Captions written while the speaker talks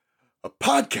a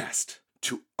podcast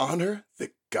to honor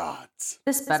the gods.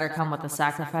 This better come with a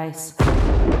sacrifice.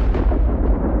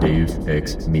 Dave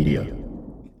X Media.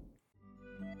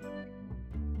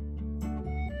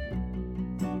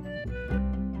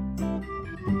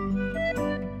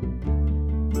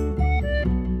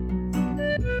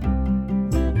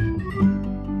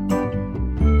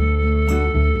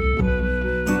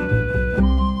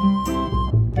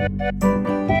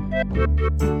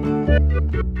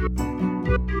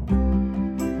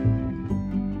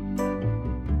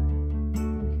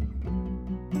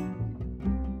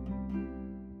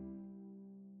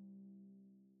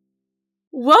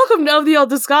 Welcome to Of the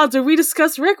Eldest Gods, where we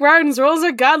discuss Rick Riordan's role as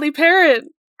a godly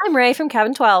parent. I'm Ray from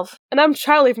Cabin 12. And I'm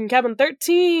Charlie from Cabin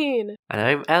 13. And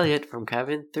I'm Elliott from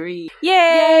Cabin 3.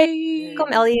 Yay!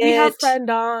 Welcome, Elliott. We have Friend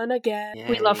on again. Yay.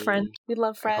 We love Friend. We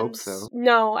love Friends. I hope so.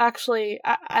 No, actually,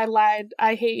 I lied.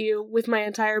 I hate you with my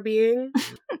entire being.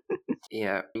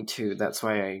 Yeah, me too. That's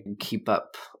why I keep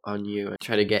up on you and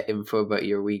try to get info about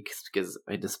your weeks, because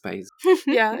I despise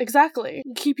Yeah, exactly.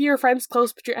 Keep your friends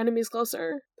close, but your enemies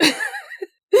closer.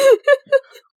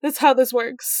 That's how this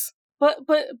works.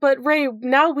 But Ray,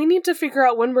 now we need to figure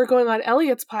out when we're going on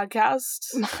Elliott's podcast.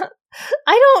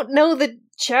 I don't know the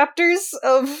chapters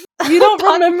of... You don't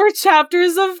remember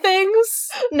chapters of things?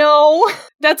 No.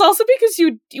 That's also because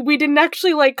we didn't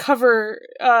actually cover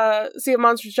Sea of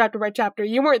Monsters chapter by chapter.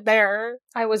 You weren't there.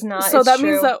 I was not. So that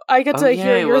means that I get to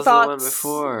hear your thoughts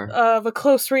of a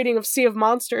close reading of Sea of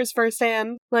Monsters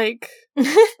firsthand. That'd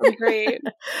be great.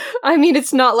 I mean,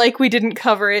 it's not like we didn't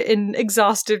cover it in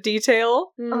exhaustive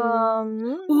detail.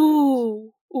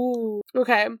 Ooh.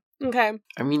 Okay.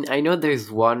 I mean, I know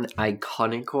there's one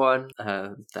iconic one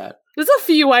that... There's a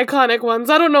few iconic ones.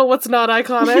 I don't know what's not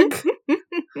iconic.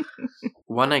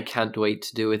 One I can't wait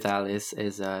to do with Alice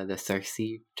is the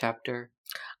Cersei chapter.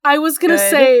 I was gonna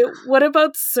say, what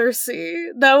about Cersei?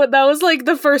 That was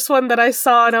the first one that I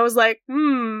saw, and I was like,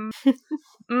 Ray,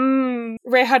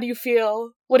 how do you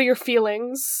feel? What are your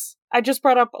feelings? I just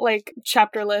brought up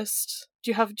chapter list. Do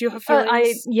you have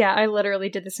feelings? I literally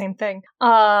did the same thing.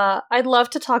 I'd love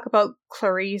to talk about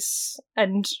Clarice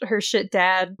and her shit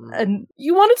dad. And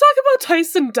you want to talk about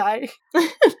Tyson dying?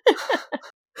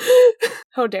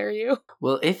 How dare you?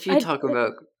 Well, if you talk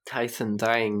about Tyson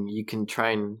dying, you can try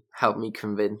and help me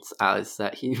convince Alice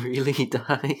that he really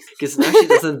dies, because now she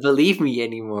doesn't believe me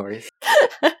anymore.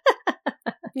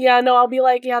 Yeah, no, I'll be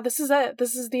like, yeah, this is it.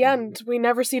 This is the end. We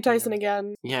never see Tyson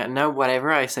again. Yeah, now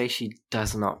whatever I say, she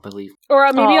does not believe. Or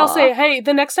maybe I'll say, hey,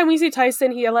 the next time we see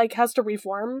Tyson, he, has to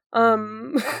reform.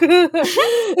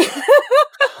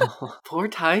 Poor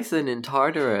Tyson in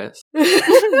Tartarus.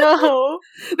 No.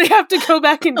 They have to go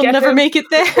back and They'll never make it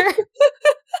there.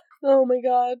 Oh my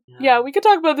god. Yeah, we could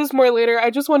talk about this more later. I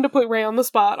just wanted to put Ray on the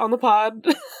spot on the pod.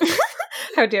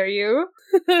 How dare you?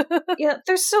 Yeah,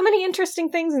 there's so many interesting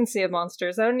things in Sea of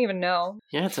Monsters. I don't even know.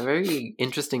 Yeah, it's a very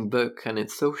interesting book, and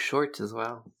it's so short as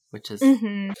well, which is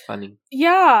funny.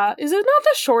 Yeah, is it not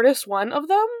the shortest one of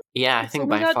them? Yeah, I think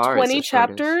by got far 20 it's the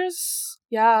chapters. Shortest.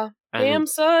 Yeah. And damn,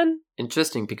 son.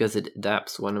 Interesting because it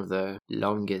adapts one of the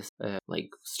longest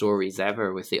stories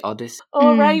ever with the Odyssey.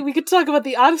 All right, we could talk about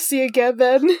the Odyssey again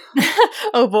then.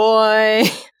 Oh boy.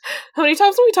 How many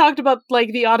times have we talked about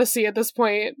the Odyssey at this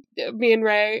point? Me and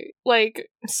Ray,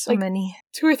 so many.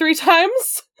 2 or 3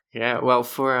 times. Yeah, well,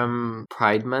 for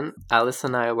Pride Month, Alice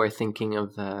and I were thinking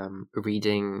of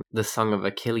reading The Song of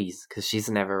Achilles, because she's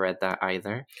never read that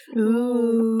either.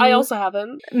 Ooh. I also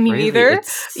haven't. Me Really? neither.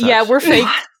 Yeah, we're fake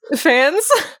fans.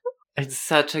 It's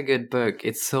such a good book.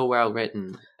 It's so well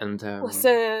written. And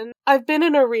Listen, I've been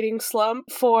in a reading slump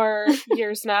for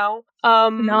years now.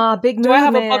 Nah, big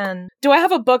move, man. Do I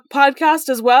have a book podcast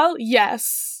as well?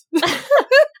 Yes.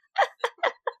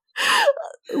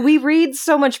 We read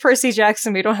so much Percy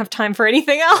Jackson, we don't have time for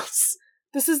anything else.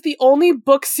 This is the only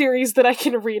book series that I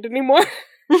can read anymore.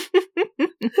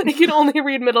 I can only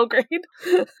read middle grade.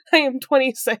 I am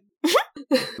 26.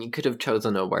 you could have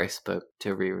chosen a worse book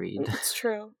to reread. It's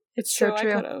true. It's so true.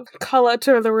 true. I could have. Call out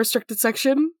to the restricted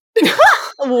section.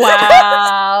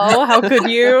 Wow, how could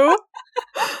you?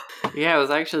 Yeah, I was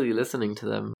actually listening to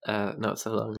them not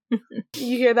so long.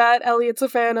 You hear that? Elliott's a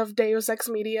fan of Deus Ex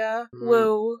Media.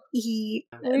 Whoa.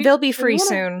 They'll be free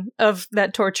soon of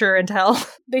that torture and hell.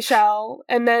 They shall.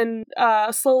 And then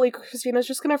slowly Christina's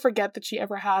just going to forget that she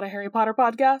ever had a Harry Potter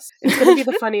podcast. It's going to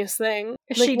be the funniest thing.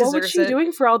 She what was deserves she it.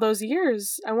 doing for all those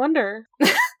years? I wonder.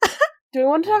 Do we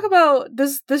want to talk about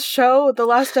this show, the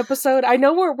last episode? I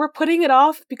know we're putting it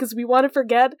off because we want to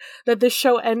forget that this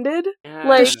show ended. Yeah.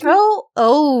 The show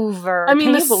over. I mean,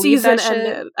 Can the you believe season that shit?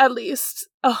 ended, at least.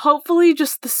 Hopefully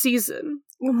just the season.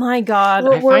 Oh my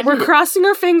god. We're crossing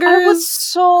our fingers. I would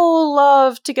so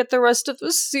love to get the rest of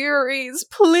the series,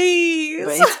 please.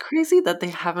 But it's crazy that they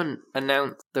haven't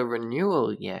announced the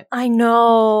renewal yet. I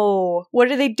know.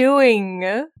 What are they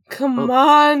doing? Come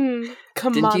on.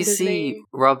 Didn't you see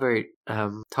Robert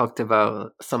talked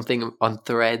about something on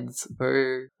Threads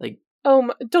or like?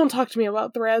 Oh, don't talk to me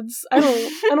about Threads. I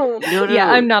don't. No,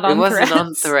 yeah, I'm not on Threads. It wasn't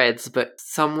on Threads, but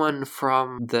someone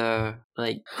from the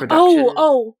production.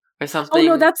 Or something.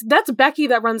 Oh no, that's Becky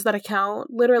that runs that account.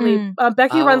 Literally,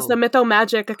 Becky runs the Mytho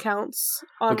Magic accounts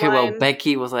online. Okay, well,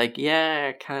 Becky was like,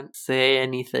 "Yeah, I can't say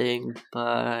anything,"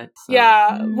 but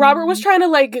yeah, Robert was trying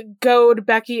to goad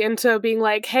Becky into being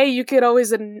like, "Hey, you could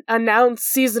always announce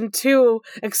season 2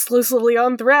 exclusively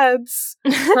on Threads."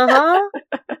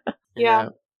 Yeah.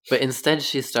 But instead,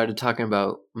 she started talking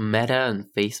about Meta and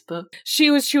Facebook. She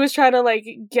was trying to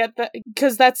get that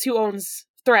because that's who owns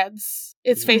Threads.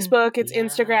 It's Facebook, it's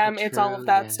Instagram, it's all of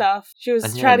that stuff. She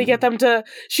was trying to get them to.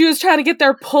 She was trying to get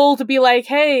their pull to be like,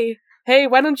 hey,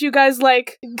 why don't you guys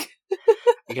compared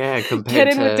get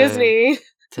in with Disney?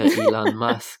 To Elon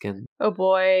Musk and oh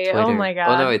boy, Twitter. Oh my god.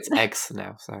 Oh no, it's X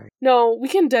now. Sorry. No, we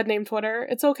can dead name Twitter.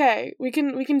 It's okay. We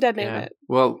can dead name it.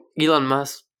 Well, Elon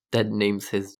Musk dead names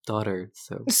his daughter,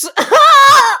 so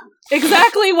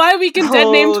exactly why we can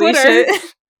dead name Twitter.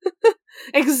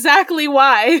 Exactly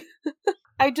why.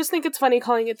 I just think it's funny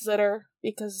calling it Zitter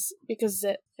because it's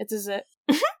a zit.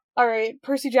 All right,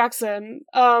 Percy Jackson.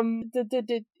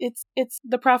 It's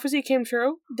the prophecy came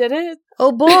true. Did it?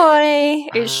 Oh boy,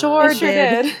 it sure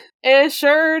did. It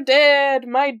sure did,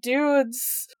 my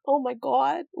dudes. Oh my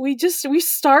god. We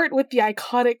start with the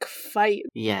iconic fight.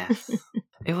 Yes.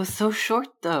 It was so short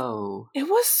though. It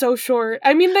was so short.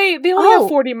 I mean, they only have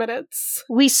 40 minutes.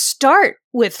 We start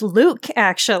with Luke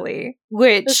actually,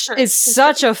 which is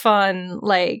such a fun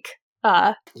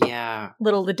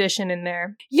little addition in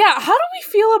there. Yeah, how do we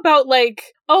feel about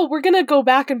we're gonna go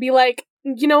back and be like,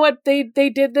 you know what, they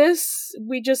did this,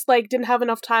 we just didn't have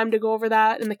enough time to go over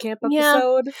that in the camp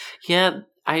episode. Yeah,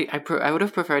 I would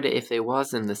have preferred it if it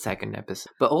was in the second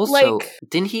episode. But also,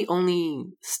 didn't he only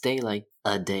stay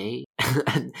a day?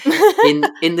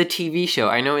 in the TV show,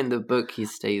 I know in the book he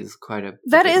stays quite a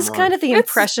that bit is more. kind of the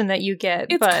impression that you get.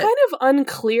 It's but kind of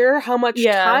unclear how much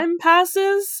time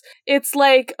passes. It's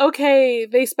okay,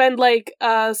 they spend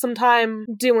some time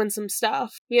doing some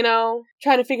stuff,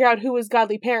 trying to figure out who his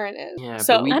godly parent is. Yeah,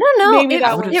 so I don't know. Maybe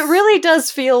it really does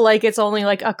feel like it's only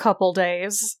a couple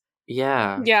days.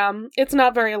 Yeah, it's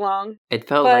not very long. It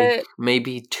felt like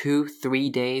maybe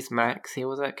 2-3 days max he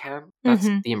was at camp. That's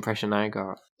the impression I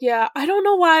got. Yeah, I don't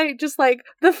know why. Just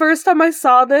the first time I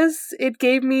saw this, it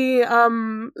gave me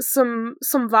some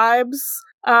vibes.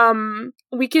 I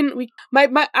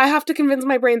have to convince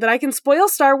my brain that I can spoil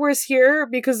Star Wars here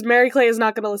because Mary Clay is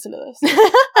not going to listen to this.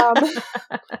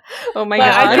 Oh my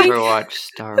god! I never watched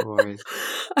Star Wars.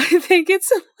 I think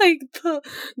it's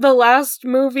the last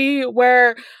movie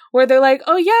where they're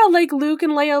oh yeah, Luke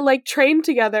and Leia trained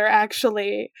together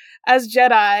actually as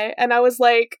Jedi, and I was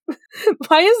like,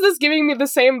 why is this giving me the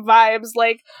same vibes?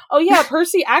 Oh yeah,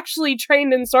 Percy actually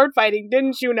trained in sword fighting,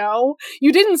 didn't you know?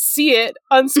 You didn't see it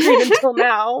on screen until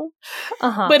now,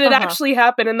 but it actually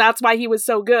happened, and that's why he was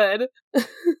so good.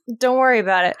 Don't worry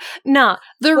about it. Nah,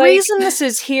 the reason this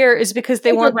is here is because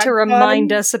they want to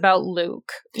remind us about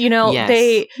Luke.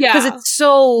 Because it's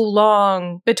so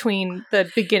long between the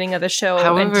beginning of the show.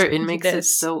 However, it makes it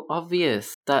so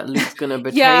obvious that Luke's gonna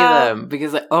betray them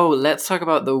because let's talk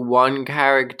about the one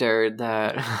character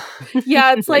that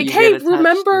it's hey,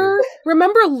 remember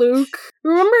Luke,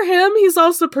 remember him, he's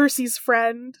also Percy's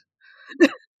friend.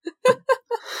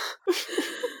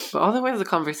 But otherwise the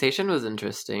conversation was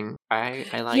interesting. I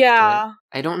liked it.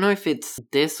 I don't know if it's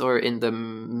this or in the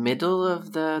middle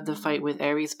of the fight with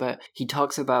Ares, but he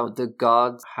talks about the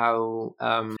gods, how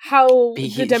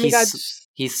the demigods,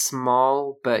 he's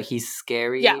small but he's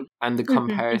scary, and the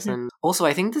comparison. Also,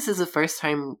 I think this is the first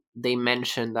time they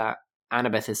mention that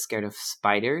Annabeth is scared of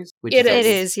spiders, which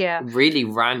is really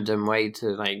random way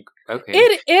to okay.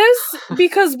 It is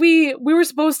because we were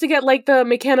supposed to get the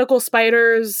mechanical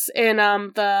spiders in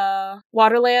the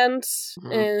Waterland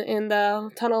in the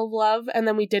Tunnel of Love, and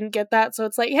then we didn't get that, so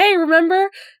it's hey, remember,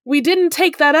 we didn't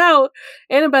take that out.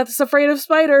 Annabeth's afraid of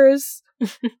spiders. We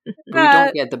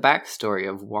don't get the backstory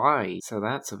of why, so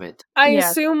that's a bit. I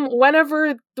assume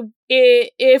whenever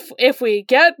if we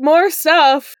get more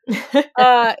stuff,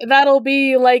 that'll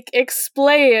be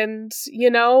explained,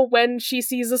 when she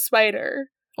sees a spider.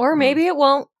 Or maybe it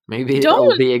won't. Maybe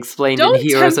it'll be explained in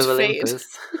Heroes of Olympus.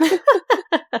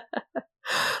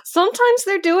 Sometimes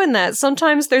they're doing that.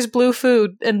 Sometimes there's blue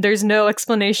food and there's no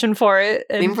explanation for it.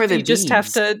 And Same for the you just have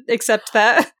beads. to accept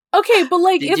that. Okay, but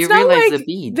like, Did it's you not realize like the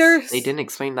beads? there's... They didn't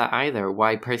explain that either.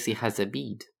 Why Percy has a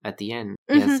bead at the end?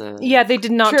 Yeah, they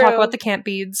did not True. talk about the camp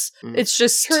beads. It's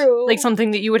just True. like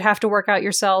something that you would have to work out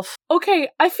yourself. Okay,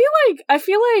 I feel like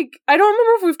I don't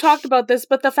remember if we've talked about this,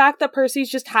 but the fact that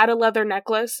Percy's just had a leather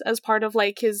necklace as part of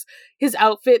like his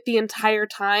outfit the entire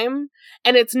time,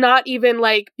 and it's not even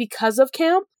like because of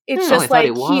camp. It's just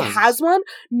like he has one.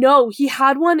 No, he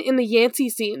had one in the Yancey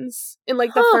scenes in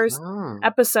like the first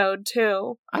episode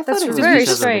too. I thought it was very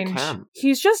because strange. of the camp.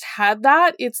 He's just had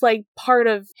that. It's like part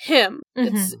of him.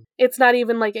 It's not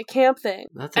even like a camp thing.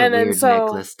 That's a weird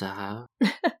necklace to have.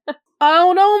 I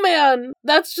don't know, man.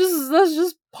 That's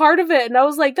just part of it. And I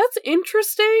was like, that's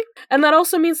interesting. And that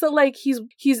also means that like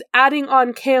he's adding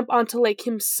on camp onto like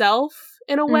himself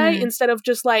in a way, instead of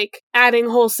just like adding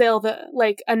wholesale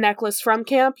a necklace from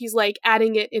camp. He's like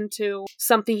adding it into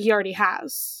something he already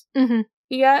has. You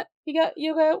get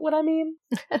what I mean?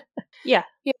 Yeah.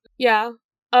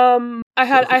 I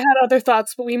had other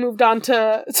thoughts, but we moved on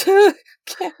to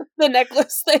the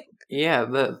necklace thing. Yeah,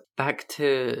 but back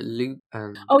to Luke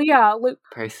and Luke.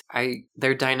 Percy.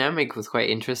 Their dynamic was quite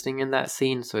interesting in that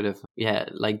scene. Sort of,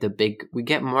 like we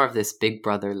get more of this big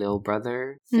brother, little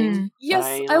brother thing. Yes,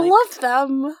 I love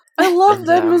them. I love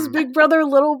them as big brother,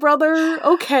 little brother.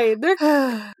 Okay, they're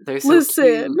so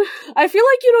listen. cute. I feel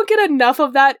like you don't get enough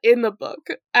of that in the book,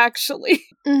 actually.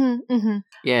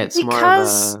 Yeah, it's more of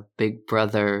a big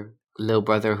brother, little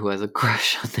brother who has a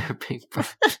crush on their big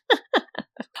brother.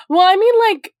 Well, I mean,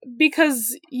 like,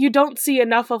 because you don't see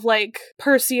enough of, like,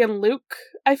 Percy and Luke,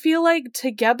 I feel like,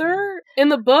 together in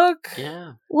the book.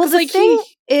 Yeah. Well, the thing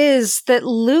is that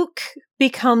Luke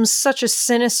becomes such a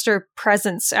sinister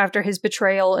presence after his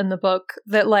betrayal in the book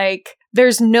that, like,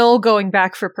 there's no going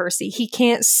back for Percy. He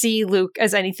can't see Luke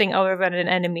as anything other than an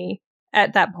enemy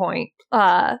at that point.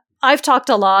 I've talked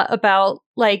a lot about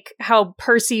like how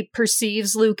Percy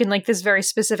perceives Luke in like this very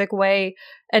specific way,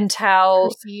 and how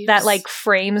that like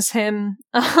frames him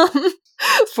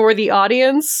for the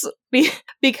audience,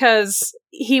 because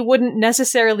he wouldn't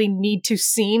necessarily need to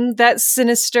seem that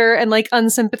sinister and like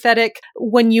unsympathetic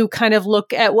when you kind of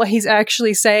look at what he's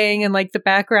actually saying and like the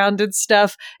background and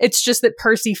stuff. It's just that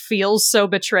Percy feels so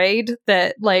betrayed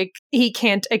that like he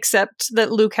can't accept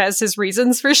that Luke has his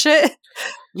reasons for shit.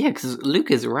 Yeah, because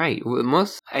Luke is right.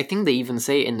 I think they even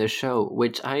say in the show,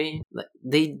 which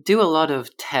they do a lot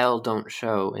of tell, don't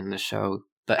show in the show,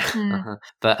 but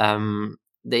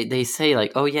they say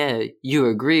like, oh yeah, you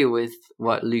agree with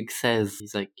what Luke says.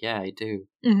 He's like, yeah, I do.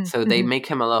 So they make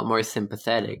him a lot more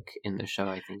sympathetic in the show,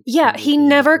 I think. Yeah, he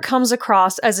never comes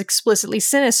across as explicitly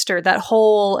sinister. That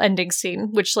whole ending scene,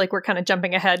 which like we're kind of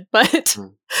jumping ahead, but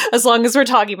as long as we're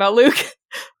talking about Luke.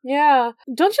 Yeah.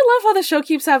 Don't you love how the show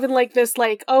keeps having like this,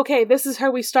 like, okay, this is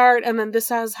how we start and then this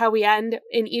is how we end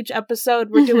in each episode.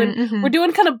 We're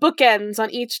doing kind of bookends on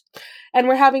each, and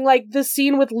we're having like this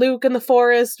scene with Luke in the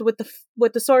forest with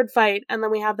the sword fight, and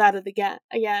then we have that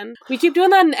again. We keep doing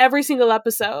that in every single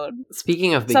episode.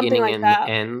 Speaking of beginning and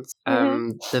ends,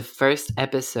 the first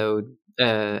episode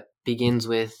begins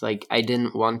with like, I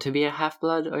didn't want to be a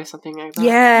half-blood or something like that.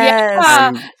 Yes.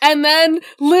 Yeah. And then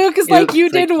Luke is like, you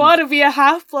didn't want to be a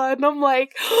half-blood. And I'm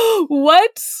like,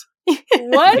 what?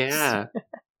 What? Yeah.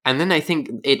 And then I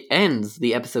think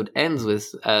the episode ends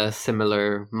with a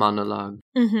similar monologue.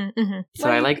 So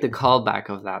I like the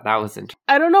callback of that. That was interesting.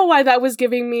 I don't know why that was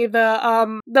giving me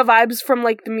the vibes from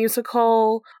like the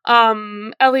musical.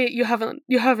 Elliott, you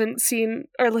haven't seen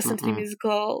or listened to the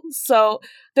musical, so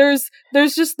there's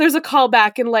a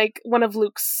callback in like one of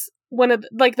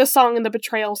the song in the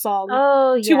betrayal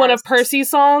song to one of Percy's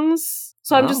songs.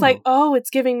 So I'm just like, oh, it's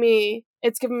giving me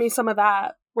some of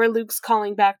that, where Luke's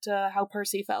calling back to how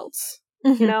Percy felt,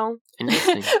 you know?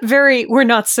 Interesting. Very, we're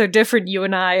not so different, you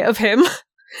and I, of him.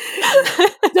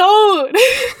 Don't!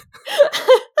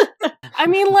 I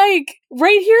mean, like,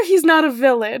 right here, he's not a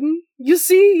villain. You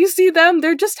see them,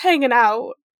 they're just hanging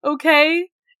out, okay?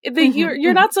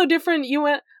 You're not so different, you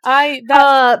and I.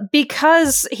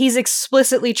 Because he's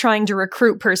explicitly trying to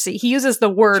recruit Percy. He uses the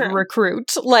word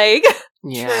recruit, like...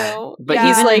 Yeah, True. But yeah.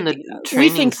 He's like, we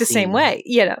think the scene, same way,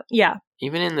 you know? Yeah.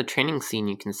 Even in the training scene,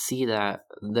 you can see that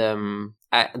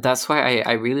that's why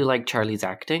I really like Charlie's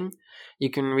acting. You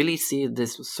can really see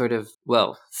this sort of,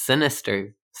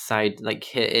 sinister side, like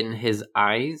hit in his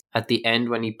eyes at the end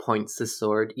when he points the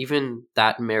sword. Even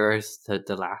that mirrors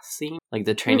the last scene, like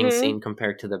the training scene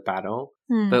compared to the battle.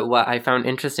 But what I found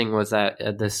interesting was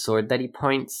that the sword that he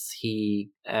points,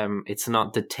 it's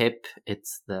not the tip,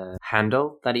 it's the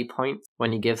handle that he points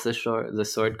when he gives the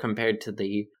sword, compared to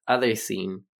the other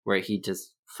scene where he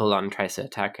just full on tries to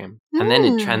attack him. And then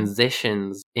it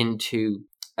transitions into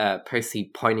Percy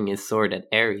pointing his sword at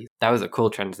Ares. That was a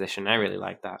cool transition. I really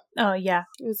like that. Oh yeah,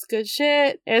 it's good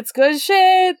shit. It's good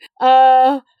shit.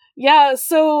 Yeah.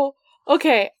 So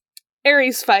okay,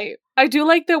 Ares fight. I do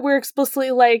like that we're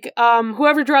explicitly like,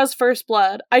 whoever draws first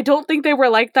blood. I don't think they were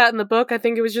like that in the book. I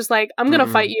think it was just like, I'm gonna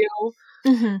fight you.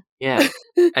 Yeah,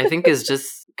 I think it's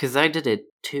just because I did it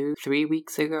 2-3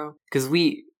 weeks ago. Because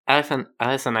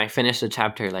Alice and I finished the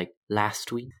chapter like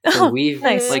last week. So we've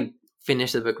like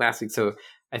finished the book last week. So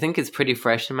I think it's pretty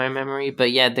fresh in my memory.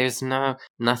 But yeah, there's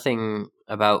nothing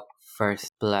about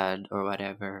first blood or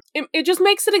whatever. It just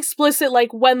makes it explicit,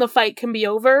 like, when the fight can be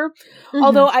over.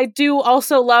 Although I do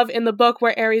also love in the book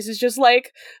where Ares is just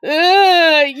like,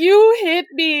 you hit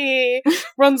me,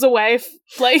 runs away.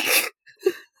 Like,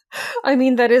 I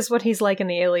mean, that is what he's like in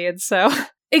the Iliad, so.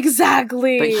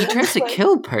 Exactly. But he tries to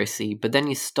kill Percy, but then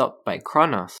he's stopped by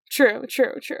Kronos. True.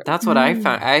 That's what I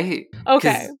found.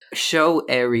 Okay. Show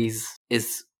Ares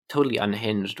is totally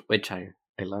unhinged, which I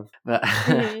love. But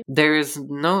there's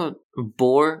no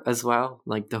boar as well.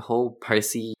 Like the whole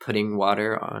Percy putting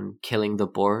water on killing the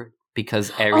boar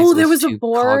because Ares there was too a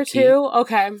boar cocky. too?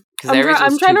 Okay.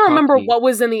 I'm trying to remember what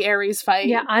was in the Ares fight.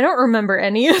 Yeah, I don't remember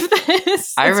any of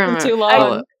this. I remember been too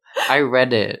long. I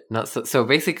read it. So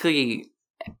basically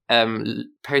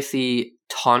Percy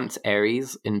taunts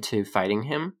Ares into fighting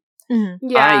him.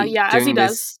 Yeah, as he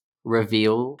does.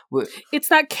 Reveal. It's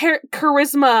that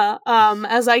charisma,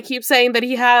 as I keep saying, that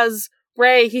he has.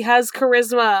 Ray, he has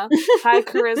charisma. High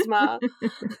charisma.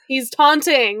 He's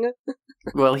taunting.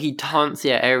 Well, he taunts,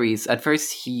 Ares. At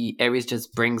first, Ares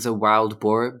just brings a wild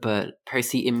boar, but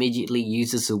Percy immediately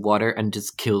uses the water and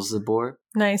just kills the boar.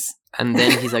 Nice. And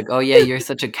then he's like, oh yeah, you're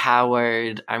such a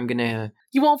coward. I'm gonna...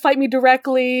 You won't fight me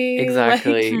directly.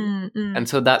 Exactly. And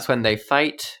so that's when they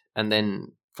fight, and then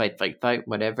fight,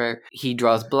 whatever. He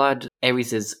draws blood.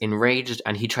 Ares is enraged,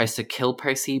 and he tries to kill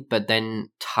Percy, but then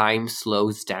time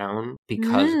slows down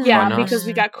because Kronos. Yeah, because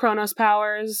we got Kronos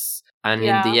powers. And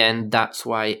in the end, that's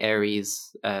why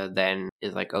Ares then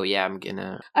is like, oh yeah, I'm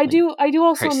gonna... I do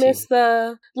also Percy. miss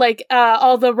the, like,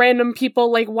 all the random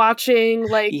people, like, watching,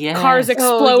 like, cars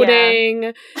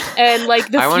exploding, and,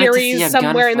 like, the Furies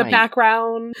somewhere in the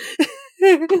background.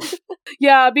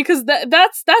 Yeah, because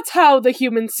that's how the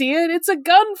humans see it. It's a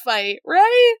gunfight,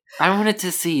 right? I wanted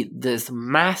to see this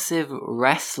massive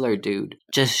wrestler dude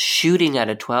just shooting at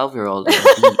a 12-year-old.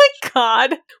 Oh my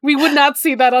god. We would not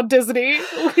see that on Disney.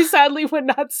 We sadly would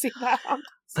not see that on Disney.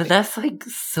 But that's like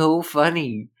so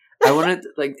funny. I wanted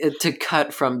like it to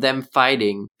cut from them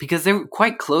fighting because they were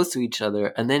quite close to each other,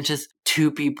 and then just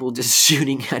two people just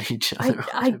shooting at each other.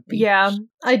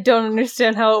 I don't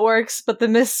understand how it works, but the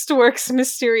mist works in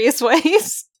mysterious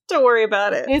ways. Don't worry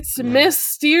about it. It's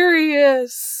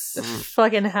mysterious.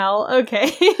 Fucking hell.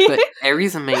 Okay. But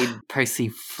Ares made Percy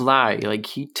fly. Like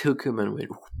he took him and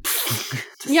went.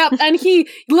 Yeah, and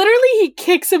he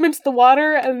kicks him into the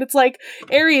water, and it's like,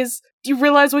 Ares, do you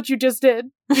realize what you just did?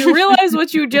 Do you realize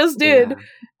what you just did? Yeah.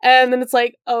 And then it's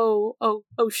like, oh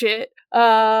shit.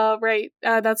 Right.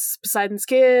 That's Poseidon's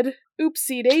kid.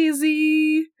 Oopsie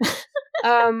daisy.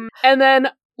 And then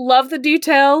love the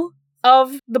detail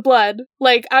of the blood.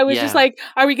 Like, I was just like,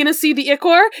 are we gonna see the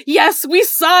ichor? Yes, we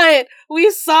saw it! We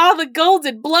saw the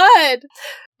golden blood!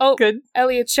 Oh, good.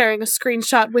 Elliott's sharing a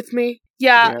screenshot with me.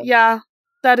 Yeah.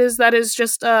 That is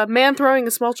just a man throwing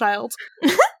a small child.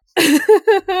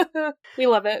 We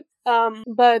love it.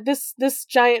 But this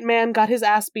giant man got his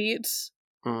ass beat.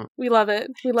 We love it.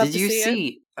 We love to see it. Did you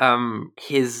see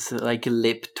his like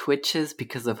lip twitches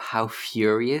because of how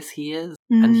furious he is?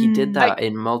 And he did that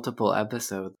in multiple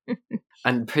episodes.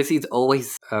 And Percy's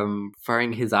always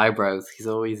furrowing his eyebrows. He's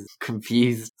always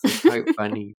confused. It's quite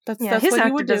funny. That's his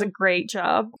actor does a great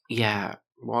job. Yeah.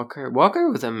 Walker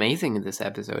was amazing in this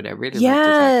episode. I really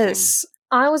liked his acting.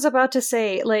 I was about to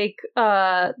say, like,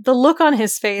 the look on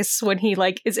his face when he,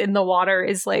 like, is in the water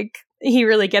is, like, he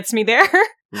really gets me there.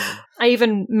 I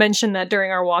even mentioned that during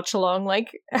our watch-along,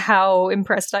 like, how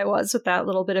impressed I was with that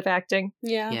little bit of acting.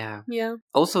 Yeah.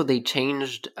 Also, they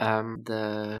changed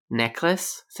the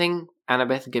necklace thing.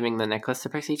 Annabeth giving the necklace to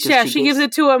Percy. Yeah, she gives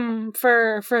it to him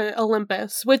for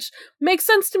Olympus, which makes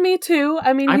sense to me, too.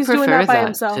 I mean, he's doing that by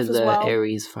himself as well. I prefer that to the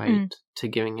Ares fight, to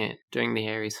giving it during the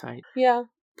Ares fight. Yeah.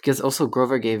 Because also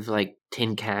Grover gave like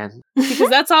tin can. Because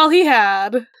that's all he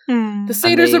had. The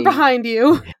satyrs are behind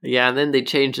you. Yeah, and then they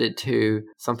changed it to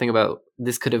something about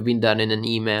this could have been done in an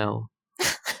email.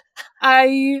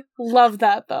 I love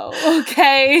that though.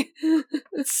 Okay.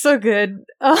 It's so good.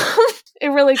 It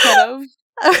really could have.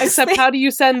 Except how do you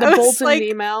send the bolt in an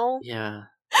email? Yeah.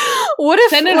 What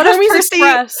if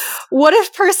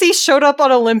Percy showed up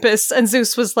on Olympus and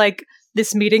Zeus was like,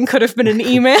 this meeting could have been an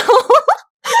email?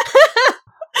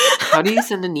 How do you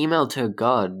send an email to a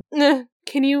god?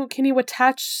 Can you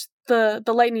attach the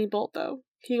lightning bolt though?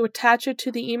 Can you attach it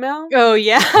to the email? Oh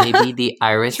yeah. Maybe the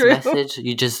iris message,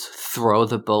 you just throw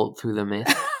the bolt through the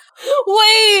mist.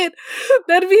 Wait!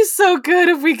 That'd be so good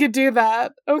if we could do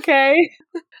that. Okay.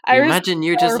 Imagine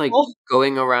you're just like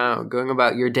going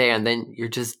about your day, and then you're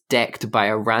just decked by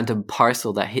a random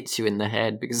parcel that hits you in the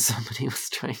head because somebody was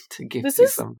trying to give you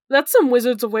some. That's some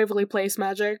Wizards of Waverly Place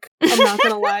magic. I'm not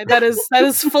gonna lie. That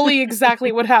is fully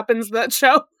exactly what happens in that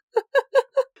show.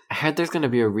 I heard there's gonna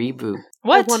be a reboot.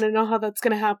 What? I want to know how that's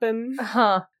gonna happen.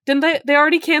 Huh. Didn't they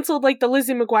already canceled like the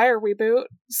Lizzie McGuire reboot?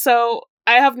 So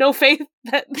I have no faith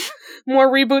that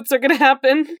more reboots are gonna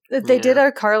happen. They did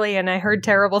iCarly and I heard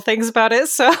terrible things about it,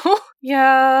 so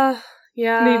Yeah.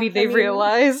 Maybe they've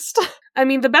realized. I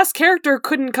mean, the best character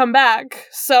couldn't come back,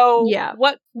 so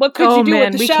what could you do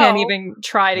with the show? We can't even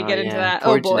try to get into that.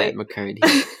 Poor oh boy. Jeanette McCurdy.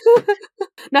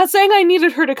 Not saying I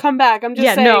needed her to come back. I'm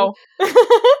just saying. No.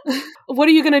 What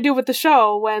are you gonna do with the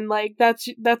show when like that's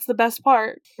the best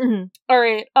part? Mm-hmm. All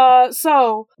right.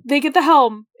 So they get the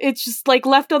helm. It's just like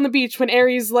left on the beach when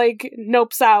Ares like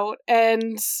nopes out,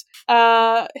 and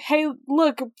hey,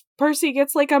 look. Percy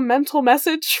gets like a mental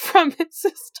message from his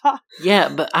sister. Yeah,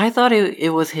 but I thought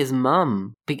it was his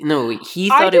mom. No, he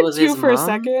thought it was his mom. for a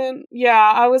second.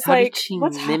 Yeah, I was How like, did she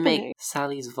what's mimic happening?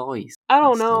 Sally's voice? I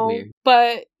don't That's so know, weird.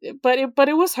 but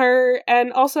it was her,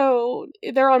 and also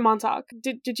they're on Montauk.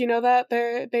 Did you know that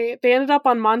they ended up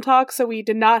on Montauk, so we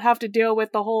did not have to deal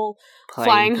with the whole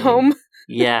flying home.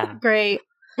 Yeah, great.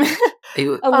 A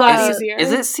lot easier.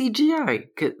 Is it CGI?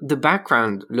 The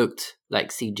background looked like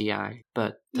CGI,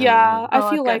 but I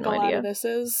feel like a lot of this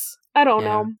is. I don't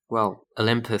know. Well,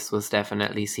 Olympus was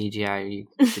definitely CGI. You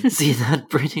could see that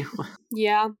pretty well.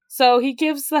 Yeah. So he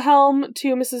gives the helm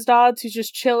to Mrs. Dodds, who's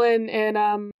just chilling in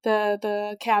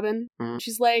the cabin. Mm.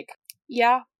 She's like,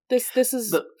 "Yeah, this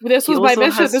was my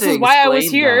mission. This is why I was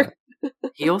here."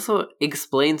 He also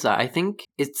explains that. I think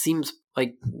it seems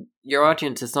like your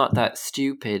audience is not that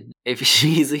stupid. If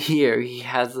she's here, he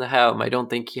has the helm. I don't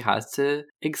think he has to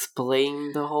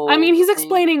explain the whole he's thing.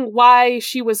 Explaining why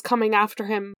she was coming after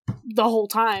him the whole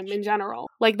time in general.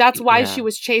 Like, that's why she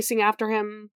was chasing after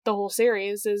him the whole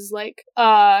series, is like,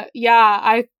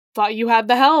 I thought you had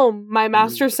the helm. My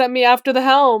master sent me after the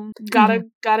helm. Gotta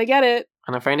get it.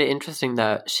 And I find it interesting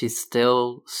that she's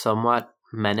still somewhat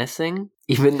menacing,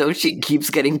 even though she keeps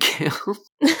getting killed.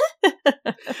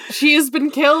 She has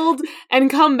been killed and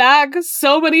come back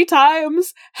so many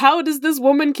times. How does this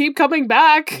woman keep coming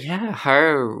back? Yeah,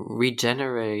 her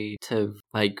regenerative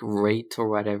rate or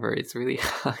whatever is really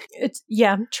high.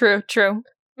 True.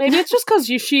 Maybe it's just because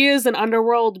she is an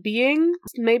underworld being.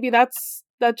 Maybe that's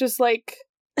just like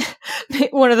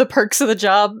one of the perks of the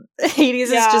job. Hades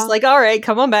is just like, all right,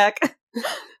 come on back.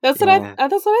 That's what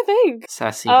I think.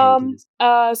 Sassy Hades.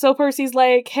 So Percy's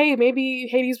like, hey, maybe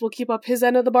Hades will keep up his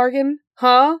end of the bargain,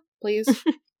 huh? Please.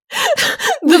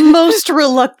 The most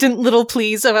reluctant little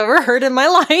please I've ever heard in my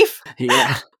life.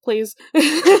 Yeah. Please.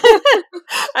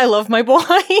 I love my boy.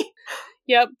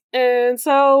 Yep. And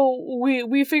so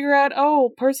we figure out,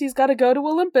 Percy's got to go to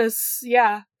Olympus.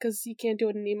 Yeah, because he can't do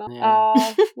it in email.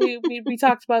 Yeah. We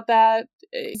talked about that.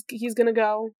 He's gonna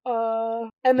go.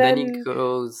 And then he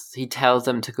goes. He tells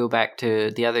them to go back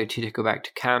to the other two to go back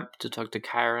to camp to talk to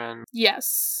Chiron.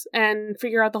 Yes, and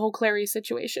figure out the whole Clary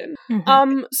situation.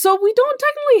 Mm-hmm. So we don't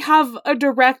technically have a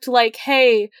direct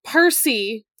hey,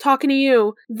 Percy, talking to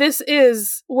you. This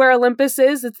is where Olympus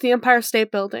is. It's the Empire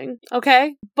State Building.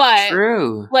 Okay, but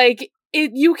true.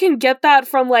 You can get that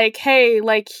from hey,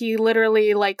 he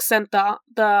literally sent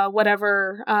the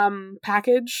whatever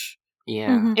package.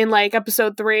 Yeah. In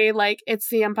episode 3, it's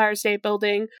the Empire State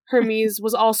Building. Hermes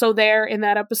was also there in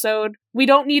that episode. We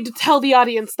don't need to tell the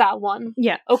audience that one.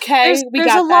 Yeah. Okay? There's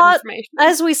got a that lot, information.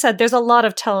 as we said, there's a lot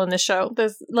of tell in the show.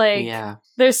 There's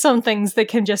there's some things that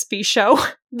can just be show.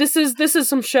 This is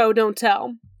some show, don't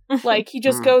tell. He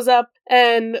just goes up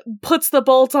and puts the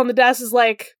bolt on the desk, is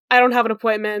like, I don't have an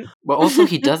appointment. Well, also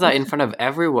he does that in front of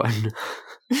everyone.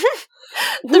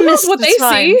 Who knows what they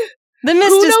see? The mist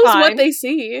Who is knows fine. what they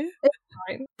see?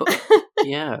 fine. But,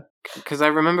 yeah, because I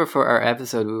remember for our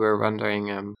episode we were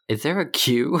wondering, is there a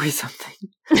queue or something?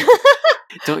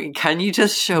 Can you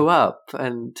just show up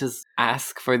and just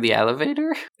ask for the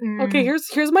elevator? Okay,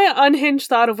 here's my unhinged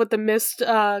thought of what the Mist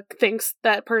thinks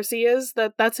that Percy is.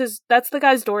 That's the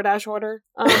guy's DoorDash order.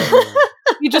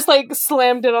 He just like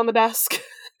slammed it on the desk.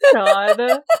 God.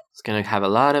 It's gonna have a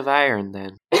lot of iron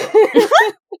then.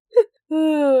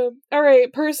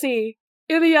 Alright, Percy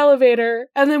in the elevator,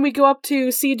 and then we go up to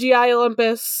CGI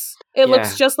Olympus. It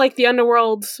looks just like the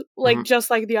underworld, just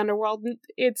like the underworld.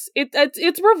 It's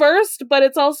reversed, but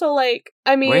it's also like,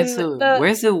 I mean, where's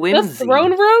the whimsy? The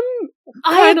throne room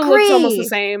kind of looks almost the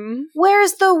same.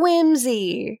 Where's the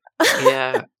whimsy?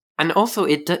 Yeah, and also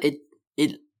it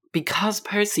because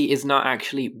Percy is not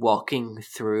actually walking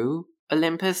through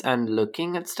Olympus and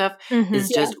looking at stuff.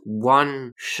 It's just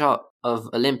one shot of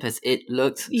Olympus. It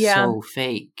looks so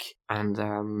fake, and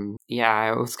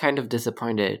I was kind of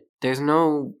disappointed. There's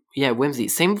no whimsy.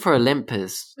 Same for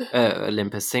Olympus.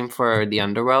 Same for the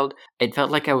underworld. It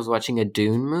felt like I was watching a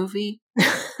Dune movie.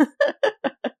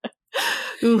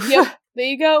 Oof. Yep, there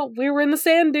you go. We were in the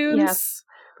sand dunes. Yeah.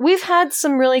 We've had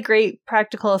some really great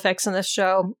practical effects in this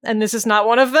show, and this is not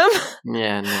one of them.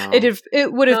 Yeah, no.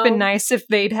 It would have been nice if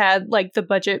they'd had like the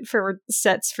budget for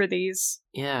sets for these.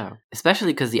 Yeah,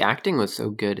 especially because the acting was so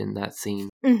good in that scene.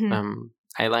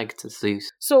 I liked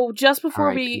Zeus. So just before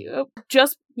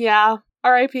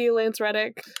R.I.P. Lance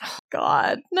Reddick. Oh,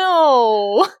 God,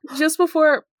 no. Just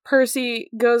before Percy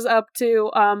goes up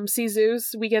to see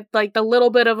Zeus, we get like the little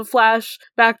bit of a flash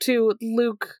back to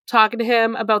Luke talking to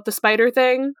him about the spider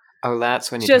thing. Oh,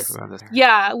 that's when you talk about it.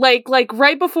 Yeah, like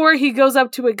right before he goes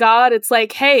up to a god, it's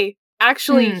like, hey,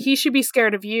 actually, he should be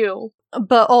scared of you.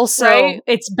 But also,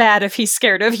 it's bad if he's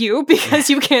scared of you because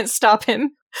you can't stop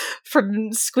him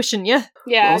from squishing you.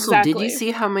 Yeah, also, exactly. Did you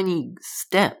see how many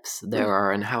steps there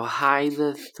are and how high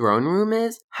the throne room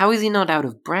is? How is he not out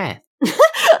of breath?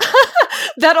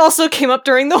 That also came up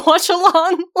during the watch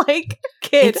along. Like,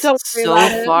 kid, it's so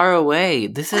far away.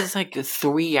 This is like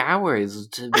 3 hours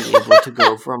to be able to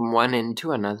go from one end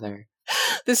to another.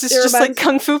 This is just like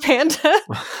Kung Fu Panda,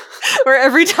 where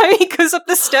every time he goes up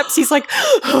the steps, he's like,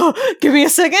 oh, give me a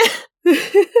second.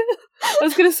 I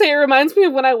was gonna say, it reminds me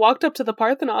of when I walked up to the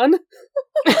Parthenon.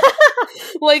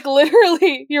 Like,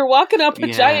 literally, you're walking up a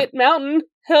giant mountain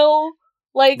hill.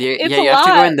 Like, it's a lot. You have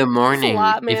to go in the morning.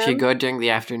 Lot, if you go during the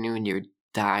afternoon, you're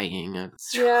dying.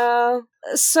 Yeah.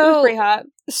 So, it's pretty hot.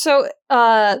 So,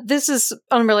 this is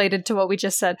unrelated to what we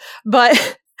just said,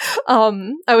 but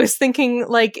I was thinking,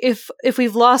 like, if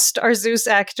we've lost our Zeus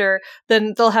actor,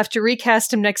 then they'll have to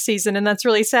recast him next season, and that's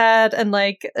really sad, and,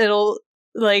 like, it'll,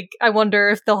 like, I wonder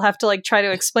if they'll have to, like, try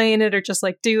to explain it or just,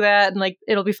 like, do that, and, like,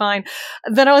 it'll be fine.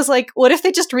 Then I was like, what if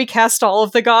they just recast all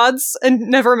of the gods and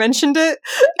never mentioned it?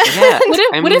 Yeah.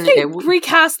 What if they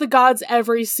recast the gods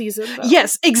every season, though?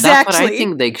 Yes, exactly. That's what I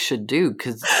think they should do,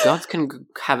 because gods can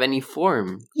have any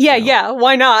form. Yeah,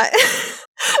 why not?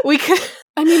 We could...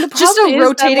 I mean, the just a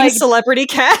rotating celebrity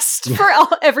cast for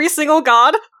every single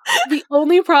god. The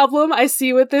only problem I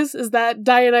see with this is that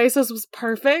Dionysus was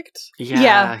perfect.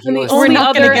 Yeah. And we're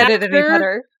not going to get it any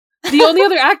better. The only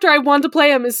other actor I want to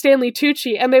play him is Stanley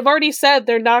Tucci, and they've already said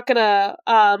they're not going to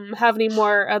have any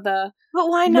more of the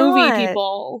movie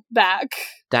people back.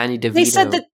 Danny DeVito. They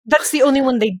said that that's the only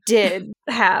one they did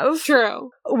have. True.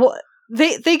 Well,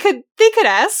 they could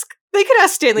ask. They could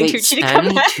ask Stanley Tucci to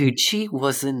come back. Stanley Tucci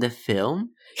was in the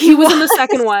film? He was in the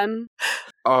second one.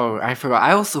 Oh, I forgot.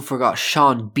 I also forgot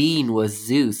Sean Bean was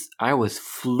Zeus. I was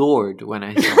floored when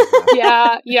I saw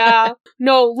that. Yeah.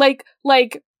 No, like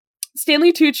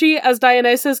Stanley Tucci as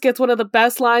Dionysus gets one of the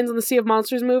best lines in the Sea of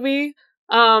Monsters movie.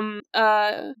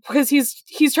 Because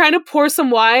he's trying to pour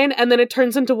some wine and then it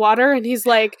turns into water and he's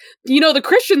like, the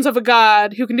Christians have a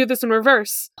god who can do this in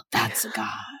reverse. That's a god.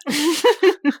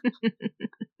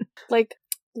 Like,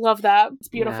 love that. It's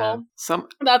beautiful. Yeah.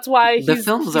 That's why the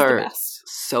films are the best.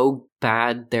 So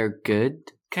bad they're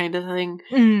good kind of thing.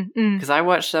 Because I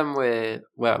watched them with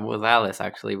Alice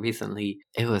actually recently.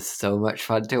 It was so much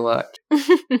fun to watch.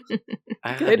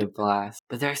 I had a blast.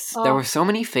 But there were so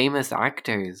many famous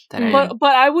actors that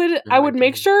But I would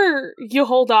make sure you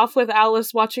hold off with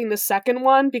Alice watching the second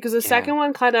one because the second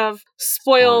one kind of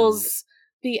spoils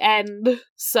the end.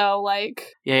 So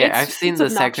like I've seen the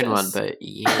second one, but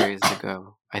years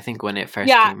ago. I think when it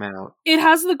first came out. It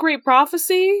has the Great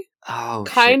Prophecy. Oh,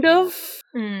 kind of.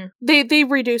 They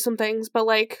redo some things, but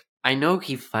like I know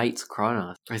he fights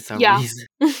Kronos for some reason.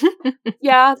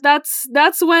 Yeah, that's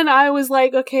when I was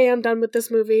like, okay, I'm done with this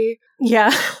movie.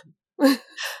 Yeah.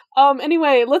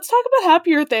 Anyway, let's talk about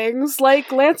happier things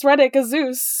like Lance Reddick as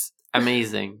Zeus.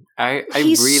 amazing. I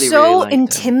He's really, so really liked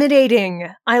intimidating.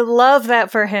 Him. I love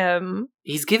that for him.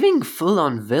 He's giving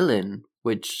full-on villain,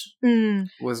 which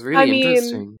was really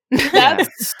interesting.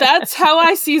 That's how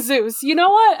I see Zeus. You know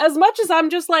what? As much as I'm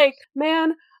just like,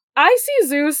 man, I see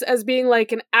Zeus as being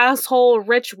like an asshole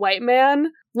rich white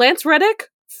man. Lance Reddick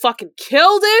fucking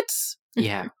killed it.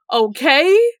 Yeah.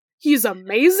 Okay. He's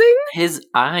amazing. His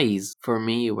eyes, for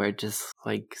me, were just,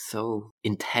 like, so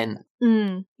intense.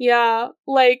 Yeah,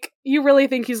 like, you really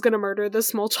think he's gonna murder this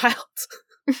small child?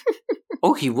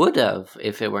 Oh, he would have,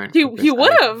 if it weren't He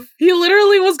would have. He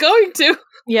literally was going to.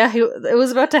 Yeah, it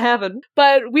was about to happen.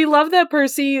 But we love that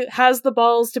Percy has the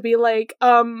balls to be like,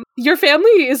 your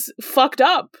family is fucked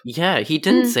up. Yeah, he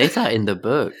didn't say that in the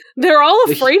book. They're all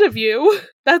afraid of you.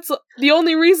 That's the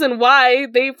only reason why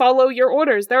they follow your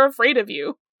orders. They're afraid of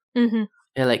you. Mm-hmm.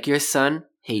 Yeah, like, your son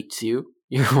hates you.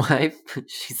 Your wife,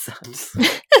 she sucks.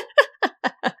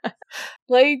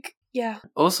 Like, yeah.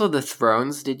 Also, the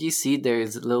thrones, did you see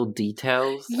there's little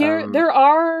details? Yeah, there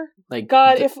are. Like,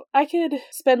 God, if I could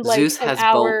spend, like, Zeus an has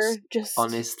hour bolts just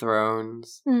on his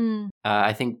thrones.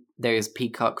 I think there's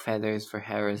peacock feathers for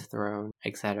Hera's throne,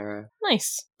 etc.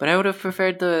 Nice. But I would have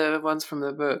preferred the ones from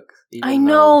the book. I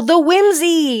know, the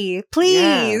whimsy!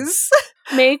 Please!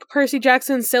 Yeah. Make Percy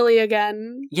Jackson silly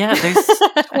again. Yeah, there's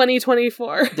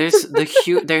 2024.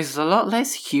 There's a lot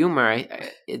less humor.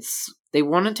 They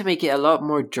wanted to make it a lot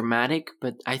more dramatic,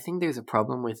 but I think there's a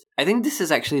problem with... I think this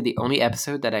is actually the only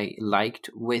episode that I liked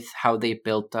with how they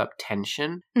built up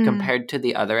tension compared to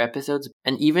the other episodes.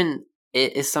 And even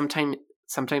it is sometimes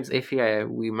iffy.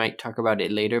 We might talk about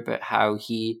it later, but how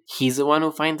he's the one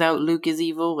who finds out Luke is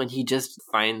evil when he just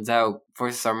finds out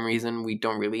for some reason. We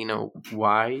don't really know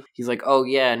why. He's like, oh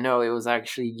yeah, no, it was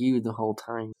actually you the whole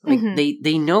time. Like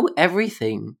they know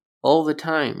everything all the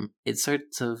time. It's sort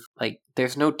of like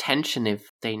there's no tension if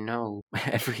they know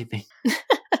everything.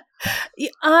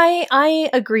 I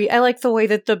agree. I like the way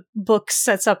that the book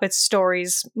sets up its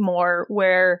stories more,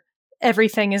 where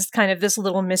everything is kind of this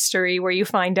little mystery where you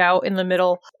find out in the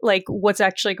middle, like, what's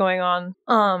actually going on.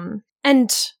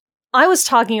 And I was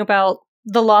talking about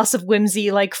the loss of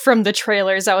whimsy, like, from the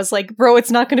trailers. I was like, bro,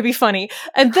 it's not going to be funny.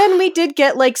 And then we did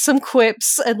get, like, some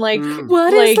quips and, like,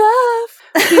 what is love?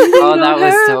 Oh, that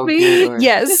was so good.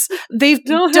 Yes, they've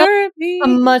done a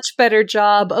much better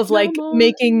job of, like,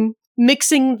 mixing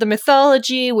the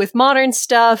mythology with modern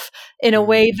stuff in a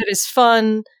way that is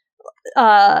fun,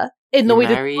 in the way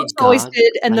that the books always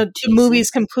did, and the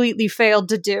movies completely failed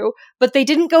to do. But they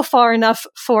didn't go far enough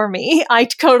for me. I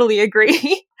totally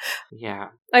agree. Yeah.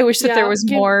 I wish that there was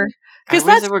more. Because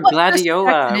that's what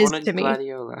Gladiola. I wanted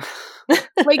Gladiola.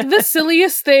 Like, the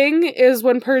silliest thing is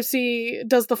when Percy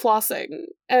does the flossing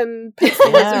and pets the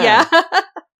lizard. Yeah.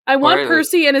 I want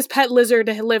Percy and his pet lizard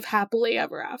to live happily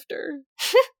ever after.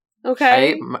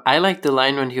 Okay? I like the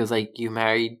line when he was like, you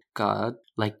married God,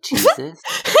 like Jesus.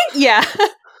 Yeah.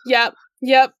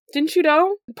 Yep. Didn't you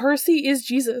know? Percy is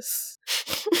Jesus.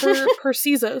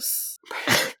 Percesus.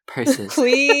 Persis.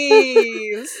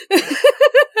 Please.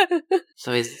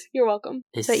 So You're welcome.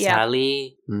 Is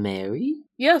Sally Mary?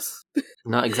 Yes.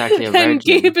 Not exactly a virgin. And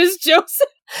Gabe is Joseph.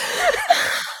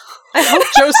 I hope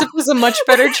Joseph was a much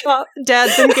better dad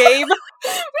than Gabe. Me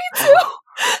too.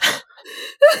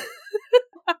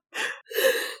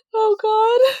 Oh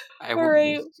God.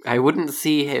 I wouldn't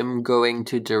see him going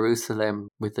to Jerusalem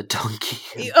with a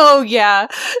donkey. Oh yeah.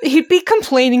 He'd be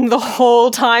complaining the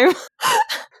whole time.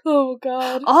 Oh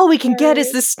God. All we can get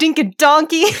is this stinking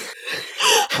donkey.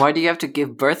 Why do you have to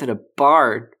give birth in a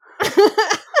barn?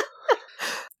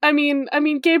 I mean,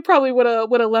 Gabe probably would have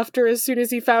left her as soon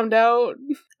as he found out.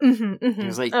 He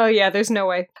was like, oh yeah, there's no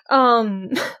way.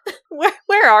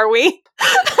 Where are we?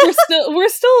 We're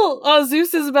still.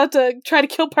 Zeus is about to try to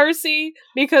kill Percy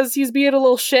because he's being a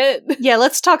little shit. Yeah,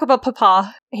 let's talk about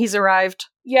Papa. He's arrived.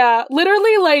 Yeah,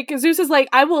 literally, like, Zeus is like,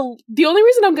 the only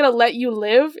reason I'm gonna let you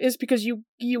live is because you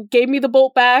gave me the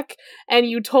bolt back and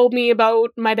you told me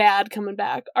about my dad coming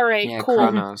back. Alright, yeah, cool.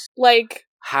 Kronos. Like,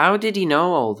 how did he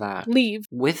know all that? Leave.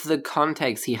 With the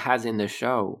context he has in the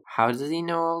show, how does he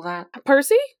know all that?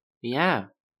 Percy? Yeah.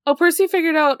 Oh, Percy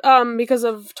figured out because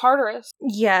of Tartarus.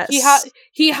 Yes.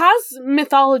 He has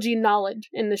mythology knowledge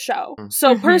in the show.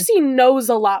 So Percy knows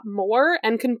a lot more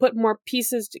and can put more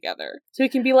pieces together. So he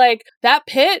can be like, that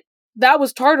pit, that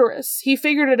was Tartarus. He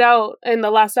figured it out in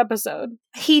the last episode.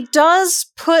 He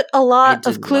does put a lot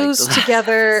of clues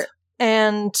together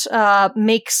and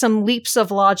make some leaps of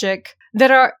logic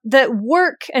that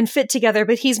work and fit together,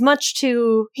 but he's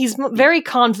very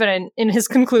confident in his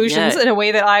conclusions in a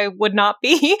way that I would not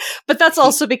be. But that's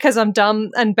also because I'm dumb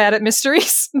and bad at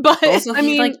mysteries. But also,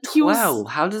 he's like 12.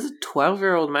 How does a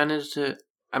 12-year-old manage to...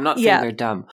 I'm not saying they're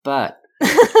dumb, but...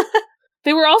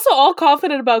 They were also all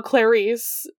confident about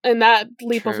Clarice in that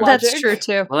leap of logic. That's true,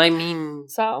 too. Well, I mean...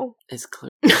 So... It's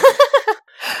Clarice.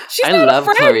 I love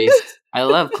Clarice. I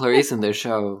love Clarice in the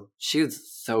show. She was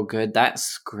so good. That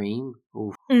scream.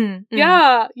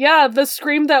 Yeah, the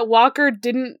scream that Walker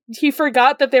he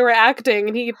forgot that they were acting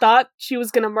and he thought she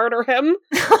was gonna murder him.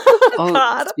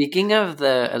 God. Speaking of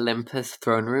the Olympus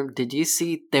throne room, did you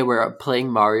see they were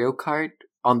playing Mario Kart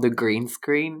on the green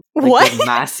screen? What? The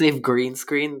massive green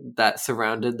screen that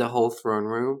surrounded the whole throne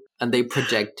room. And they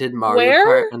projected Mario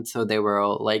Kart, and so they were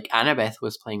all like, Annabeth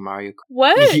was playing Mario Kart.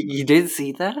 What? You didn't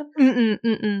see that?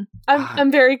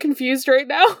 I'm very confused right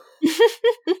now.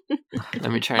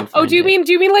 Let me try and find do you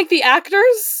mean like the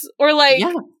actors? Or like...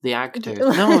 Yeah, the actors.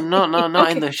 No,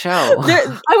 not in the show. I was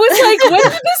like, when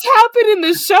did this happen in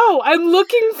the show? I'm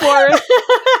looking for it.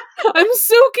 I'm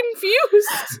so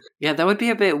confused. Yeah, that would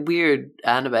be a bit weird,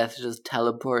 Annabeth just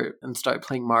teleport and start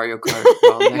playing Mario Kart.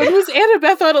 When was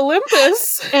Annabeth on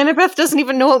Olympus? Annabeth doesn't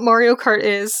even know what Mario Kart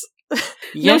is.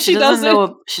 Yeah, no, she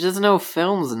doesn't. She doesn't know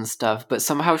films and stuff, but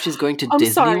somehow she's going to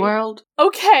Disney World.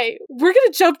 Okay, we're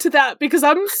gonna jump to that because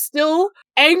I'm still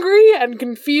angry and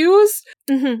confused.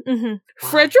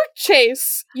 Frederick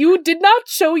Chase, you did not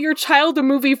show your child a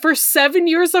movie for 7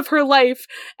 years of her life,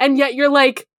 and yet you're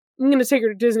like, I'm gonna take her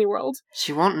to Disney World.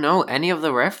 She won't know any of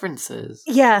the references.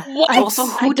 Yeah. Also,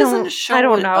 who doesn't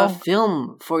show a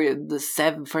film for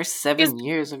the first 7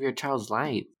 years of your child's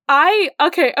life?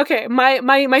 Okay.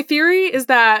 My theory is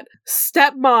that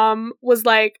stepmom was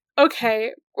like,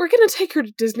 okay, we're gonna take her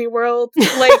to Disney World.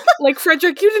 Like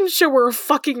Frederick, you didn't show her a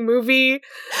fucking movie.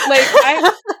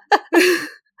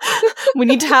 We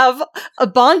need to have a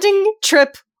bonding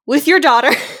trip with your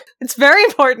daughter. It's very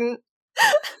important.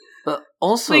 But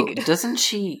also, doesn't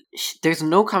she... There's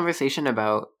no conversation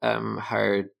about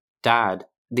her dad.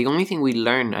 The only thing we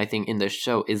learn, I think, in the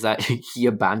show is that he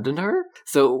abandoned her.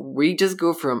 So we just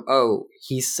go from, oh,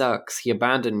 he sucks, he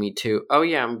abandoned me, to, oh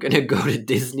yeah, I'm gonna go to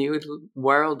Disney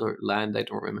World or Land, I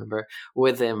don't remember,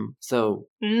 with him. So...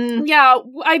 Yeah,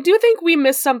 I do think we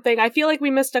missed something. I feel like we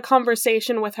missed a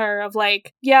conversation with her of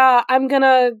like, yeah, I'm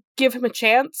gonna give him a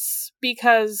chance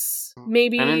because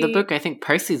maybe... And in the book, I think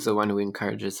Percy's the one who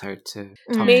encourages her to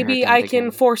talk maybe to her I can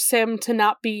again. Force him to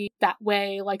not be that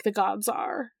way like the gods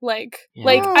are. I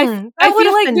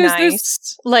feel like there's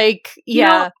this... Like,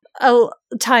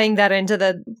 tying that into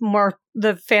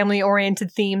the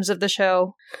family-oriented themes of the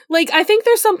show. Like, I think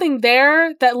there's something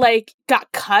there that, like,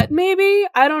 got cut, maybe?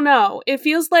 I don't know. It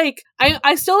feels like...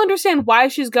 I still understand why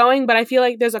she's going, but I feel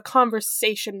like there's a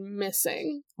conversation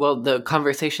missing. Well, the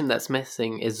conversation that's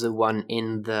missing is the one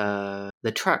in the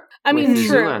truck. I mean, with the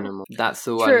true. zoo animal. That's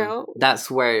the one. True. That's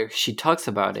where she talks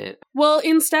about it. Well,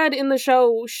 instead, in the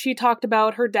show, she talked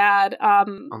about her dad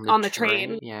on the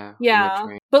train. Yeah. Yeah. On the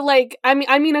train. But, like, I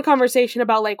mean a conversation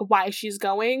about, like, why she's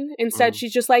going. Instead,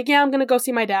 she's just like, yeah, I'm gonna go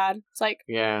see my dad. It's like...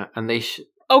 Yeah, and they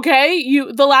okay,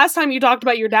 the last time you talked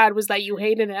about your dad was that you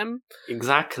hated him.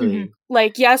 Exactly.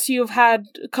 Like, yes, you've had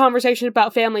conversation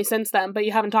about family since then, but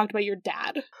you haven't talked about your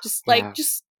dad.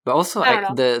 But also,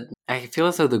 I feel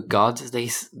as though the gods,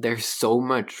 they're so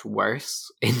much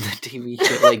worse in the TV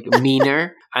show, like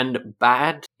meaner and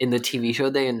bad in the TV show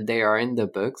than they are in the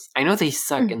books. I know they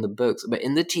suck in the books, but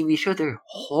in the TV show, they're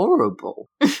horrible.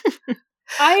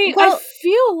 I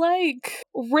feel like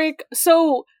Rick.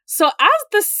 So as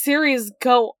the series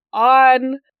go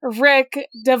on, Rick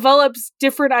develops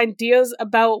different ideas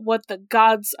about what the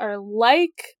gods are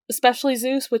like, especially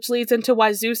Zeus, which leads into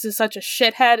why Zeus is such a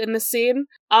shithead in the scene.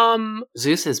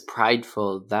 Zeus is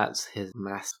prideful. That's his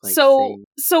mask. So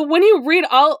when you read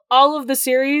all of the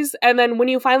series, and then when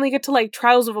you finally get to like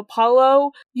Trials of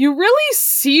Apollo, you really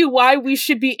see why we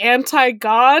should be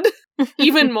anti-god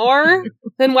even more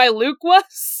than why Luke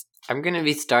was. I'm going to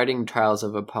be starting Trials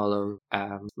of Apollo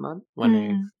month when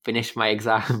I finish my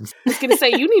exams. I was going to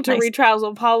say, you need to read Trials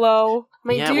of Apollo.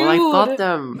 Dude. Well, I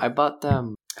bought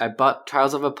them. I bought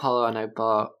Trials of Apollo and I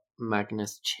bought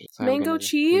Magnus Cheese. So mango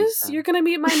cheese? You're going to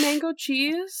meet my mango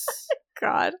cheese?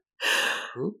 God.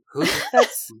 Who?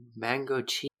 That's Mango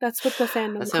Cheese. That's what the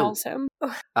fandom calls him.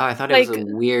 Oh, I thought it was a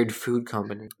weird food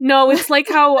company. No, it's like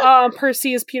how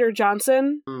Percy is Peter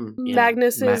Johnson. Yeah.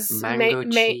 Magnus is mango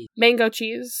cheese. Mango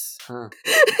cheese. Huh.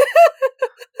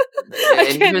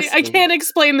 I can't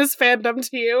explain this fandom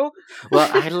to you. Well,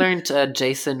 I learned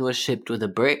Jason was shipped with a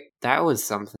brick. That was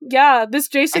something. Yeah, this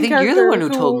Jason character. I think you're the one who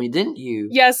told me, didn't you?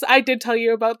 Yes, I did tell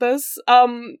you about this.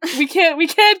 We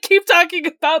can't keep talking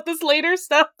about this later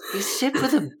stuff. He's shipped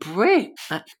with a brick.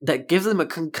 That gives him a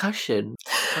concussion.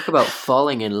 Talk about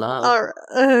falling in love.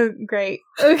 Great.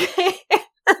 Okay.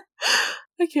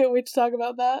 I can't wait to talk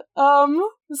about that.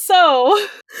 So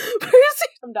Percy,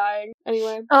 I'm dying.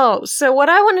 Anyway. Oh, so what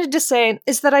I wanted to say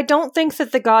is that I don't think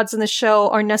that the gods in the show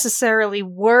are necessarily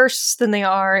worse than they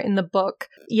are in the book.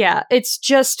 Yeah, it's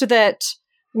just that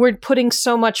we're putting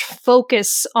so much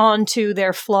focus onto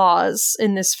their flaws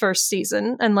in this first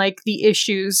season and like the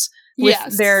issues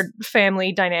with their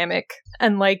family dynamic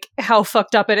and like how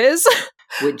fucked up it is.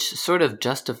 Which sort of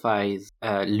justifies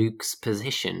Luke's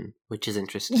position, which is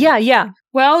interesting. Yeah.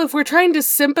 Well, if we're trying to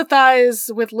sympathize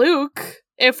with Luke,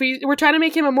 if we're trying to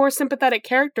make him a more sympathetic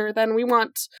character, then we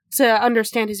want to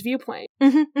understand his viewpoint.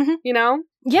 Mm-hmm. You know?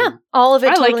 Yeah, all of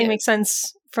it totally makes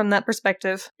sense from that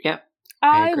perspective. Yeah.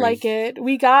 I like it.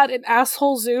 We got an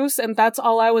asshole Zeus, and that's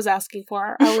all I was asking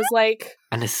for. I was like...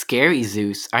 And a scary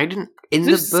Zeus. In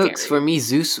Zeus the books, for me,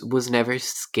 Zeus was never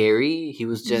scary. He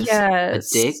was just a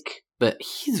dick. But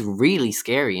he's really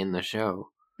scary in the show.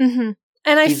 Mm-hmm.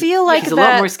 And I feel like he's a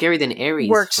lot more scary than Ares.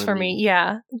 Works for me,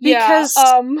 yeah. Because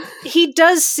he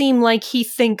does seem like he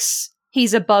thinks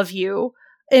he's above you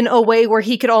in a way where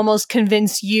he could almost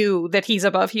convince you that he's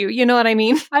above you. You know what I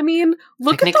mean? I mean,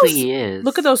 look at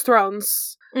those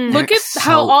thrones. Look at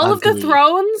how all of the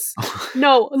thrones...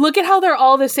 look at how they're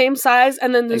all the same size,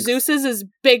 and then the Zeus's is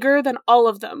bigger than all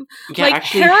of them. Yeah, like,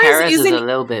 actually, Hera's is a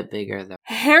little bit bigger, though.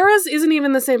 Hera's isn't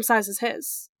even the same size as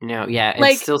his. No, yeah,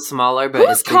 it's still smaller, but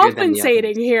it's bigger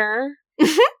compensating than the here?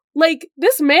 Like,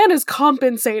 this man is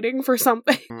compensating for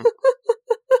something.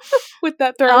 With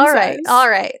that throne size. All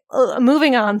right.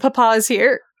 Moving on, Papa's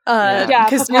here.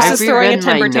 Because Zeus is throwing a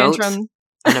temper tantrum.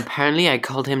 And apparently I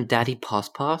called him Daddy Pos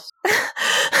Pos.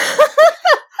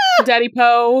 Daddy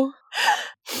Poe.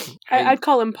 I'd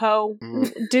call him Poe.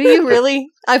 Do you really?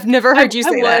 I've never heard you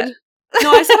say that.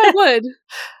 No, I said I would.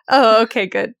 Oh, okay,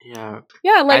 good. Yeah.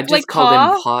 Yeah, I just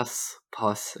called him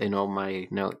Pos in all my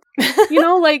notes. You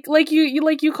know, like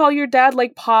you call your dad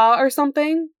like Pa or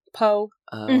something? Poe.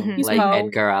 Like Poe.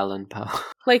 Edgar Allan Poe.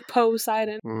 Like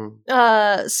Poseidon.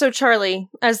 So Charlie,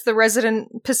 as the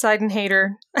resident Poseidon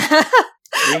hater.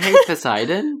 You hate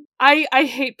Poseidon? I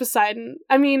hate Poseidon.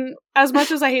 I mean, as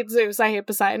much as I hate Zeus, I hate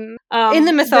Poseidon. In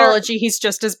the mythology, he's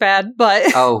just as bad,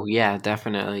 but... Oh, yeah,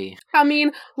 definitely. I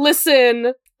mean,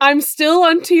 listen, I'm still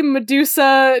on Team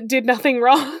Medusa did nothing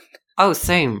wrong. Oh,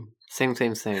 same. Same.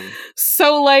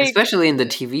 So, like... Especially in the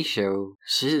TV show.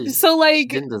 So,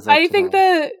 like, I think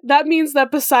that means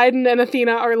that Poseidon and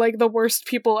Athena are, like, the worst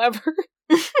people ever.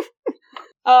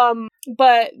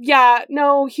 But yeah,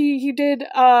 no, he did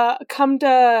come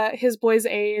to his boy's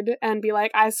aid and be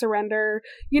like, I surrender.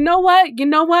 You know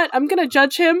what? I'm gonna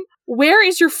judge him. Where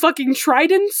is your fucking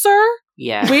trident, sir?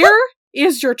 Yeah. Where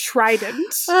is your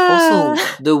trident? Also,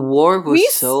 the war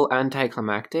was so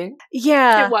anticlimactic.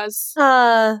 Yeah. It was.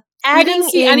 We didn't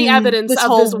see any evidence this of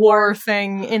whole this war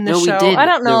thing in the show. We did. I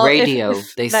don't know the radio.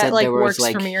 They that, said there was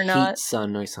like heat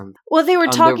sun or something. Well, they were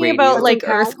talking about like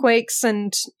earthquakes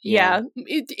and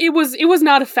It was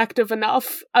not effective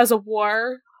enough as a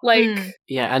war. Like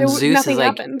and Zeus is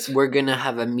like, we're gonna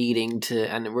have a meeting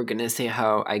and we're gonna say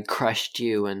how I crushed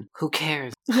you, and who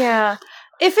cares? Yeah.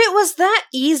 If it was that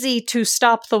easy to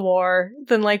stop the war,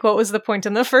 then, like, what was the point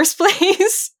in the first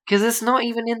place? Because it's not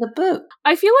even in the book.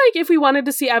 I feel like if we wanted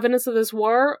to see evidence of this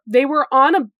war, they were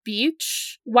on a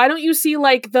beach. Why don't you see,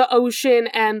 like, the ocean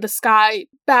and the sky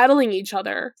battling each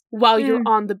other while you're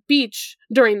on the beach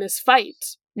during this fight?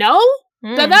 No?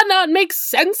 Did that not make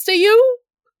sense to you?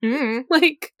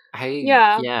 Like,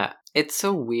 yeah. It's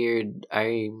so weird.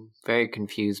 I'm very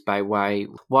confused by why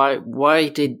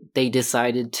did they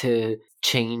decided to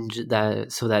change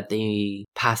that so that they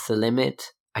pass the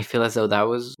limit. I feel as though that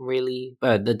was really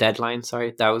the deadline.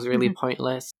 Sorry, that was really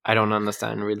pointless. I don't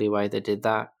understand really why they did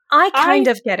that. I kind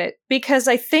of get it, because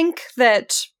I think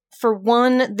that for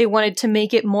one, they wanted to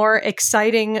make it more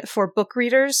exciting for book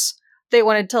readers. They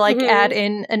wanted to add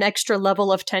in an extra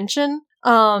level of tension.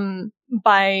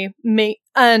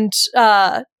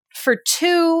 For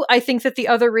two, I think that the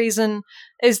other reason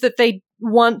is that they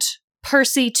want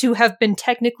Percy to have been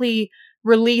technically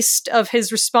released of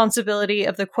his responsibility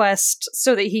of the quest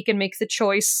so that he can make the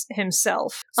choice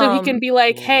himself. So he can be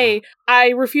like, hey, I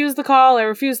refuse the call.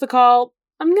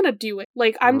 I'm gonna do it.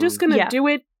 Like, I'm just gonna do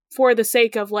it for the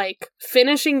sake of like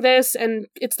finishing this, and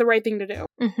it's the right thing to do.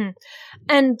 Mm-hmm.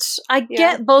 And I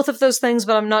get both of those things,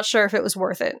 but I'm not sure if it was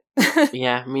worth it.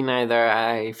 Yeah, me neither.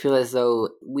 I feel as though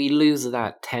we lose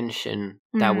that tension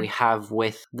that we have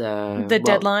with the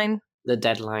deadline. The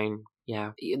deadline,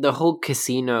 yeah. The whole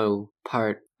casino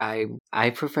part, I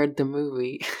preferred the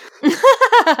movie.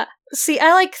 See,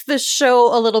 I like the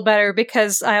show a little better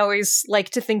because I always like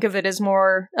to think of it as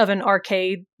more of an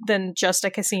arcade than just a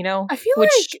casino. I feel like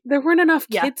there weren't enough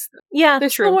kids. Yeah, there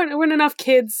true. weren't enough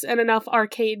kids and enough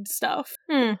arcade stuff.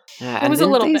 Yeah, it was a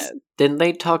little bit. Didn't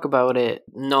they talk about it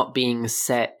not being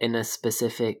set in a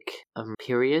specific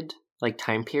period? Like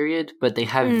time period, but they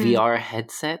have VR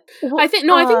headset. I think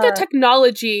the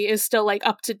technology is still like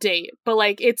up to date, but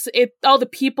like it's all the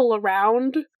people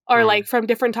around are like from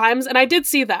different times, and I did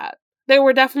see that. There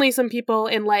were definitely some people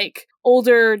in like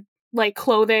older like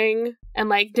clothing and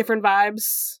like different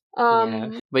vibes.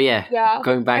 But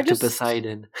going back to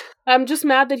Poseidon. I'm just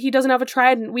mad that he doesn't have a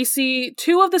trident. We see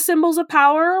 2 of the symbols of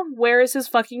power. Where is his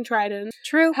fucking trident?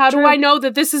 True. How do I know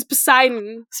that this is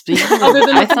Poseidon? Speaking of,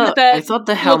 I thought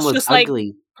the helm was ugly.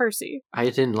 Like Percy. I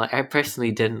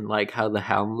personally didn't like how the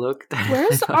helm looked.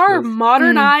 Where's our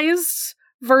modernized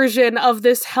version of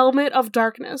this helmet of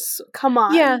darkness? Come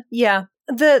on. Yeah.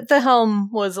 The helm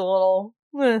was a little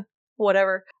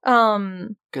whatever.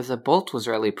 Because the bolt was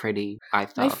really pretty, I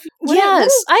thought.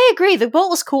 I agree. The bolt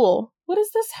was cool. What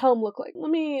does this helm look like? Let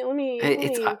me.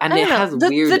 It has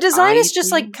weird. The design is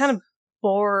just like kind of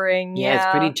boring. Yeah, it's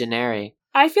pretty generic.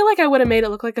 I feel like I would have made it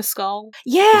look like a skull.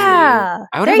 Yeah,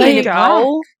 I would have made it black.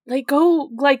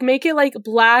 Make it like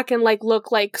black and like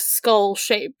look like skull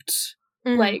shaped.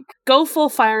 Like go full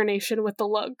Fire Nation with the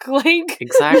look. Like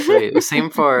exactly. Same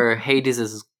for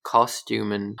Hades'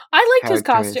 costume and I liked his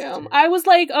costume. I was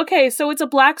like, okay, so it's a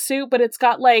black suit, but it's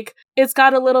got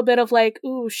a little bit of like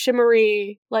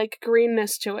shimmery like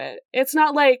greenness to it. It's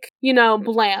not like,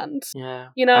 bland. Yeah.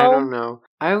 I don't know.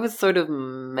 I was sort of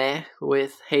meh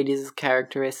with Hades'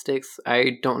 characteristics.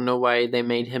 I don't know why they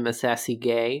made him a sassy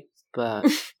gay, but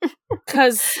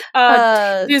because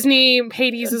Disney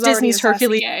Hades is Disney's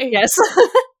Hercules. Gay. Yes.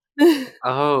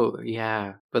 Oh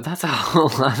yeah, but that's a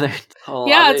whole other.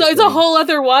 It's a whole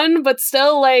other one, but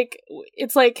still, like,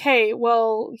 it's like, hey,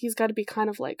 well, he's got to be kind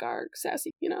of like our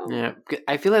sassy, Yeah,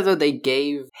 I feel as though they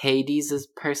gave Hades'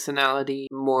 personality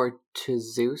more to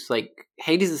Zeus. Like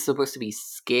Hades is supposed to be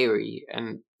scary,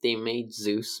 and they made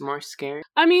Zeus more scary.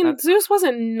 I mean, Zeus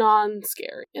wasn't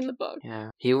non-scary in the book.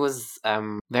 Yeah, he was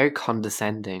very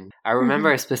condescending. I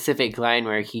remember a specific line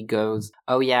where he goes,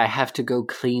 "Oh yeah, I have to go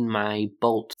clean my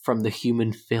bolt from the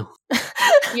human filth."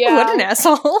 Yeah, what an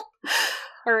asshole.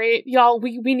 All right, y'all,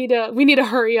 we need to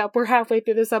hurry up. We're halfway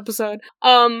through this episode.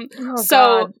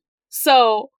 So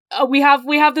we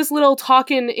have this little talk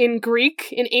in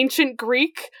ancient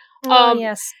Greek.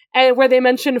 Yes. And where they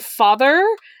mention father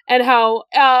and how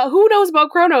who knows about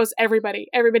Kronos? Everybody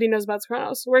knows about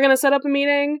Kronos. We're gonna set up a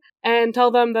meeting and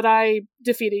tell them that I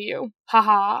defeated you.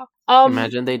 Haha.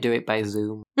 Imagine they do it by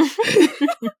Zoom.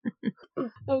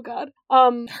 Oh god.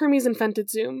 Hermes invented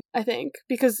Zoom, I think,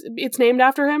 because it's named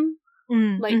after him.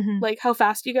 Like how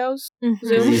fast he goes.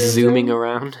 He's zooming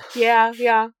around. Yeah.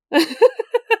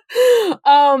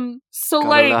 So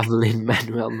gotta love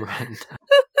Lin-Manuel Miranda.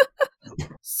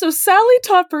 So Sally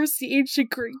taught Percy ancient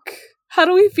Greek. How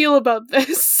do we feel about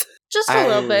this? Just a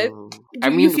little bit.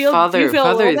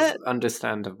 Father is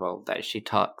understandable that she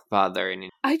taught father.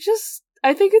 I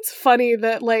think it's funny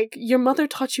that, like, your mother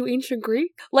taught you ancient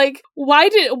Greek? Like, why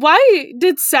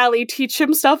did Sally teach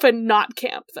him stuff and not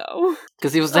camp, though?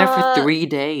 Because he was there for 3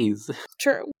 days.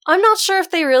 True. I'm not sure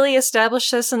if they really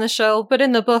established this in the show, but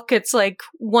in the book, it's like,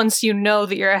 once you know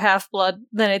that you're a half-blood,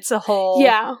 then it's a whole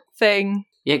thing.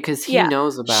 Yeah, because he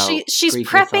knows about She's Greek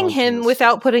prepping him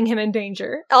without putting him in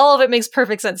danger. All of it makes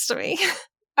perfect sense to me.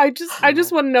 I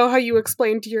just want to know how you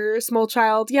explain to your small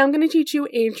child, yeah, I'm going to teach you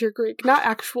ancient Greek, not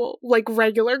actual, like,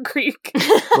 regular Greek.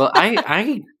 Well,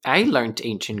 I learned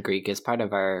ancient Greek as part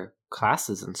of our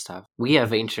classes and stuff. We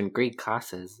have ancient Greek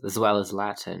classes, as well as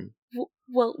Latin.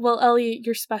 Well, Elliott,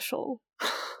 you're special.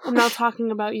 I'm not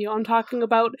talking about you. I'm talking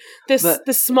about this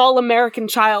small American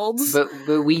child. But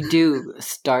we do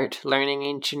start learning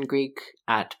ancient Greek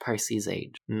at Percy's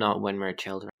age, not when we're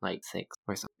children, like 6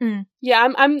 or something. Yeah,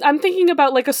 I'm thinking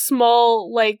about like a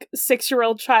small, like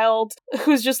 6-year-old child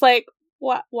who's just like,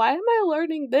 why am I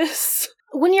learning this?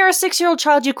 When you're a 6-year-old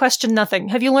child, you question nothing.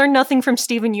 Have you learned nothing from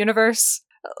Steven Universe?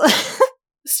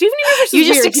 Steven Universe is you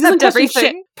just weird. accept everything.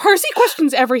 Shit. Percy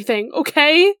questions everything,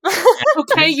 okay?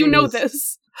 Okay, you know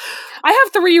this. I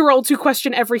have 3-year-olds who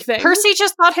question everything. Percy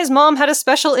just thought his mom had a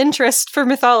special interest for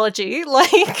mythology.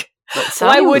 Like, But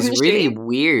Sally was really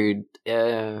weird.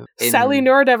 Sally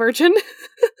neurodivergent.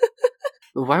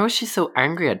 Why was she so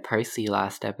angry at Percy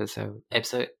last episode?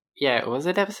 Was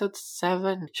it episode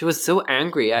 7? She was so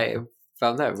angry. I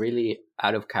found that really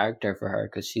out of character for her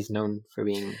because she's known for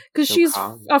being she's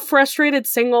calm. A frustrated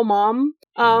single mom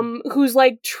who's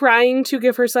like trying to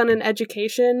give her son an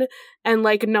education, and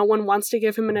like no one wants to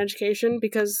give him an education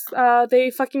because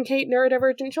they fucking hate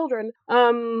neurodivergent children.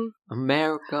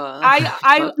 America.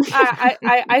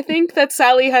 I think that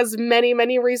Sally has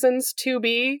many reasons to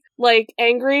be like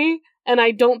angry, and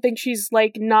I don't think she's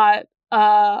like not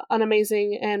an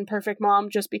amazing and perfect mom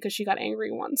just because she got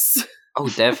angry once. Oh,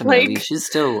 definitely. She's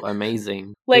still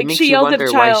amazing. Like, she yelled at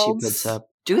a child. Why she puts up.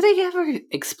 Do they ever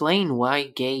explain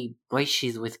why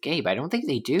she's with Gabe? I don't think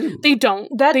they do. They don't.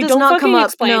 They does don't not fucking come up,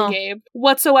 explain no. Gabe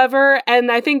whatsoever, and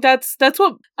I think that's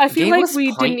what I feel Gabe like we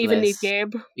pointless. didn't even need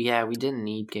Gabe. Yeah, we didn't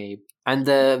need Gabe. And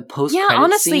the post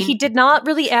honestly, scene, he did not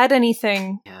really add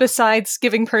anything besides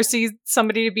giving Percy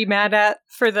somebody to be mad at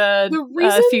for the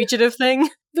fugitive thing.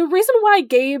 The reason why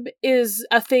Gabe is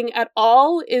a thing at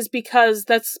all is because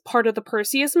that's part of the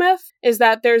Perseus myth, is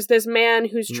that there's this man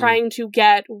who's trying to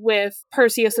get with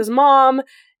Perseus's mom,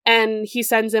 and he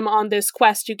sends him on this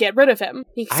quest to get rid of him.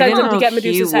 He sends him to get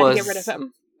Medusa's head and get rid of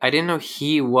him. I didn't know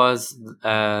he was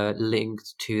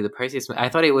linked to the Perseus myth. I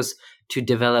thought it was to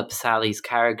develop Sally's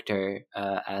character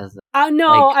as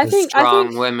a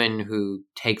strong woman who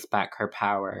takes back her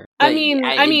power. But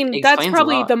I mean that's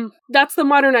probably that's the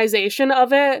modernization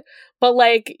of it. But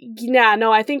like, yeah,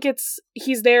 no, I think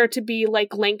he's there to be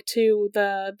like linked to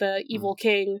the evil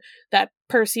king that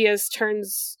Perseus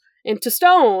turns into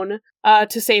stone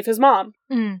to save his mom.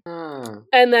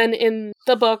 And then in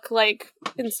the book, like,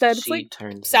 instead it's like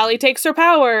Sally takes her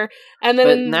power, and then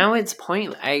but now it's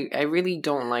pointless. I really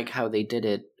don't like how they did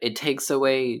it. It takes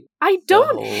away. I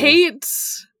don't hate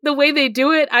the way they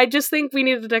do it. I just think we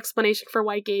needed an explanation for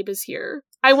why Gabe is here.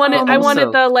 I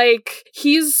wanted the like,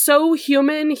 he's so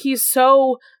human, he's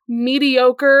so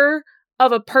mediocre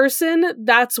of a person,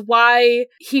 that's why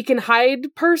he can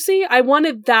hide Percy. I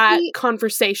wanted that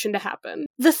conversation to happen.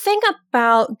 The thing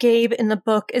about Gabe in the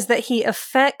book is that he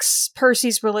affects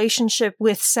Percy's relationship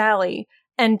with Sally,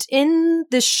 and in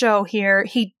this show here,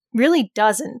 he really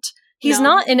doesn't. He's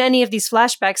not in any of these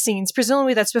flashback scenes.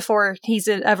 Presumably that's before he's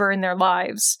ever in their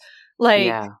lives.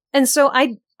 And so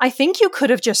I think you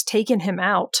could have just taken him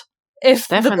out if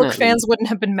the book fans wouldn't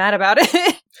have been mad about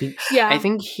it. Yeah, I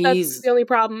think that's the only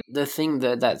problem. The thing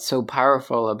that's so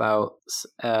powerful about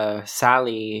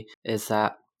Sally is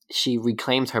that she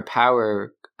reclaims her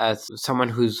power as someone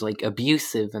who's like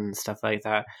abusive and stuff like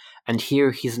that. And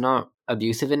here he's not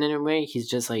abusive in any way. He's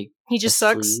just like he just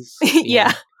sucks.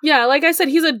 Yeah, like I said,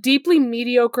 he's a deeply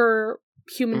mediocre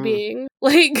human being.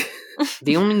 Like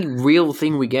the only real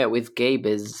thing we get with Gabe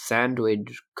is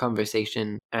sandwich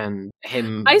conversation and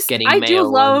him getting mail.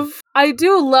 I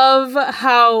do love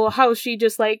how she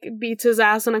just like beats his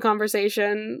ass in a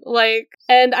conversation. Like,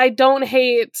 and I don't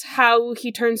hate how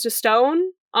he turns to stone.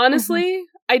 Honestly,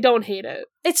 I don't hate it.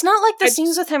 It's not like the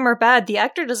scenes with him are bad. The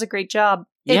actor does a great job.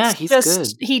 Yeah, he's good.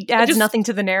 He adds nothing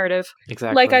to the narrative.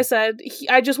 Exactly. Like I said,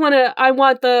 I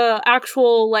want the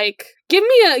actual, like, give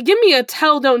me a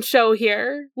tell don't show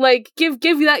here. Like, give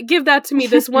that to me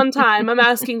this one time. I'm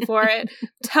asking for it.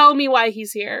 Tell me why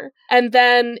he's here. And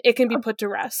then it can be put to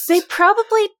rest. They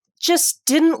probably just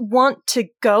didn't want to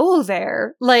go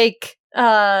there. Like,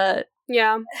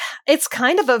 yeah. It's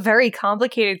kind of a very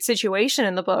complicated situation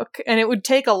in the book, and it would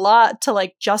take a lot to,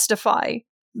 like, justify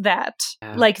that,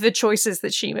 like the choices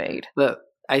that she made. But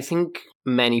I think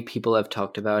many people have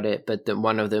talked about it, but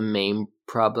one of the main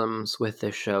problems with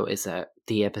this show is that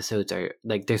the episodes are,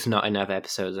 like, there's not enough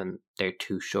episodes and they're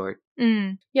too short.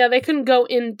 Yeah, they couldn't go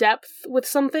in depth with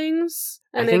some things.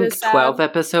 And I think 12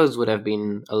 episodes would have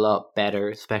been a lot better,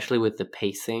 especially with the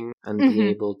pacing and be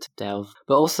able to delve.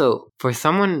 But also, for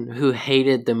someone who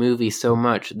hated the movie so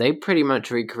much, they pretty much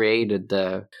recreated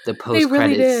the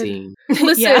post-credit scene.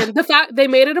 Listen, the fact they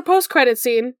made it a post-credit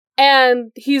scene,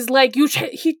 and he's like,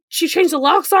 she changed the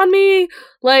locks on me.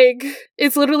 Like,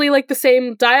 it's literally like the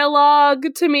same dialogue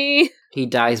to me. He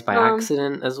dies by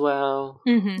accident as well.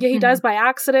 Yeah, he dies by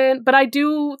accident. But I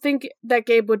do think that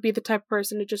Gabe would be the type of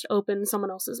person to just open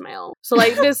someone else's mail. So,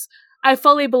 like, this, I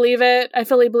fully believe it. I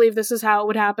fully believe this is how it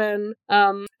would happen.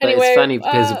 But anyway, it's funny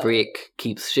because Rick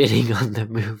keeps shitting on the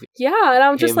movie. Yeah, and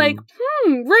I'm just like,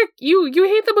 Rick, you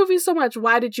hate the movie so much.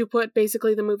 Why did you put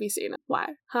basically the movie scene? Why?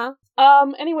 Huh?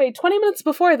 Anyway, 20 minutes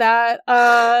before that,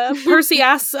 Percy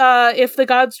asks if the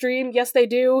gods dream. Yes, they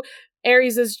do.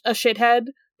 Ares is a shithead.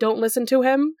 Don't listen to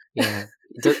him. Yeah.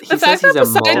 He says he's a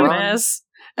moron.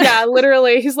 Yeah,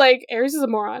 literally. He's like, Ares is a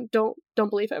moron. Don't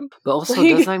believe him. But also,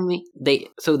 does that mean they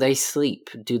sleep?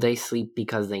 Do they sleep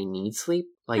because they need sleep?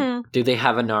 Like, do they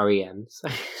have an REM?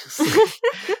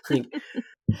 Like,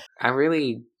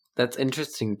 that's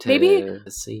interesting to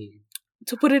see.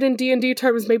 To put it in D&D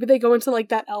terms, maybe they go into like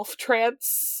that elf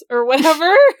trance or whatever.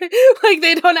 Like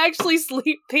they don't actually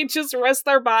sleep, they just rest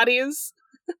their bodies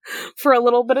for a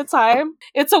little bit of time.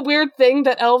 It's a weird thing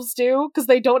that elves do because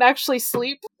they don't actually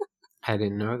sleep. I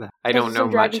didn't know that. I don't know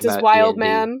much about is wild, D&D.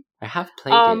 Man. I have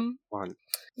played it once.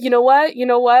 You know what?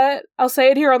 I'll say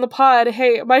it here on the pod.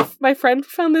 Hey, my friend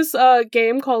found this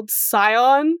game called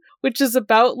Scion, which is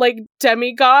about like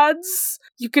demigods.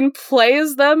 You can play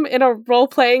as them in a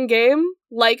role-playing game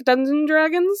like Dungeons and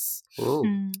Dragons.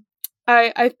 Ooh.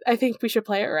 I think we should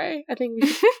play it, Ray. I think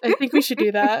we should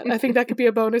do that. I think that could be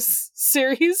a bonus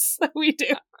series that we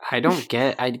do.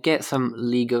 I'd get some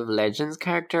League of Legends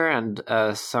character, and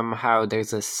somehow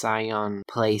there's a Scion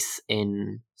place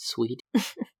in Sweden.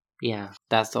 Yeah,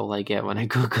 that's all I get when I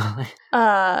Google it.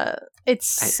 It's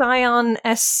Scion,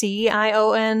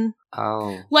 Scion.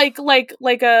 Oh, like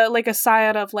a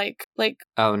scion of like.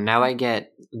 Oh, now I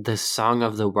get the Song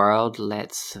of the World.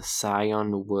 Let's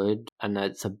Scion Wood, and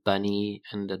it's a bunny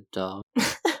and a dog.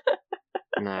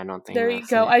 No, I don't think. There you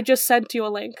go. I just sent you a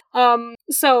link.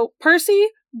 So Percy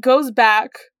goes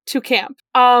back to camp.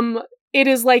 It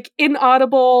is like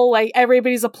inaudible. Like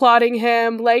everybody's applauding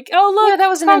him. Like, oh look, that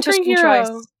was an interesting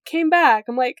choice. Came back.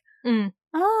 I'm like,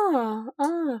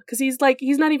 because he's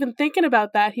not even thinking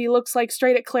about that. He looks like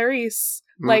straight at Clarice,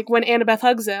 like when Annabeth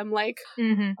hugs him. Like,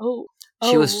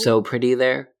 she was so pretty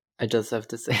there. I just have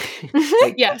to say,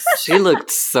 like, yes, she looked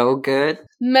so good,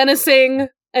 menacing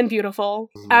and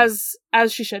beautiful as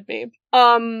she should be.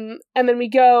 And then we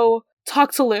go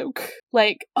talk to Luke.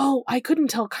 Like, oh, I couldn't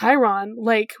tell Chiron.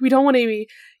 Like, we don't want to be,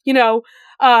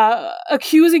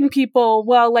 accusing people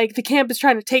while like the camp is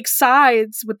trying to take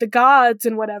sides with the gods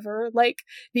and whatever. Like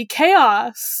the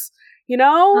chaos,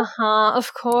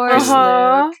 of course.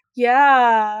 Luke.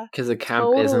 Yeah, because the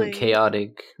camp isn't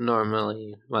chaotic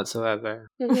normally whatsoever.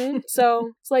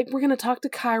 So it's like we're gonna talk to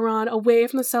Chiron away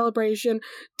from the celebration,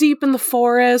 deep in the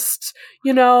forest.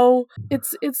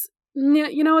 It's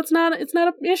not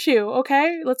an issue.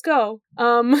 Okay, let's go.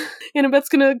 Annabeth's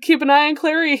gonna keep an eye on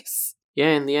Clarice.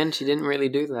 Yeah, in the end, she didn't really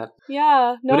do that.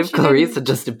 Yeah, no. What if Clarice had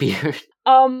just appeared?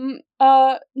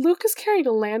 Luke is carrying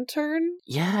a lantern.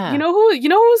 Yeah. You know who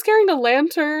was carrying a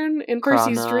lantern in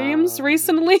Percy's dreams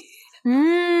recently?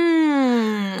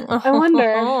 I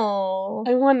wonder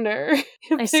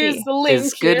if there's the link.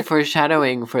 It's good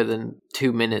foreshadowing for the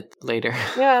 2 minutes later.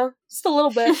 Yeah, just a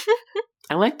little bit.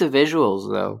 I like the visuals,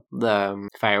 though. The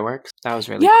fireworks. That was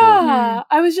really cool. Yeah,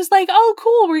 I was just like, oh,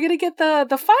 cool, we're going to get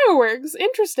the fireworks.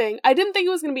 Interesting. I didn't think it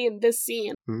was going to be in this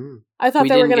scene. I thought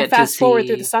they were going to fast forward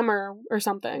through the summer or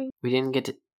something. We didn't get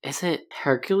to... Is it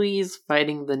Hercules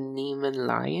fighting the Neiman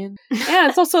lion? Yeah,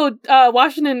 it's also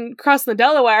Washington crossing the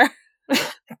Delaware.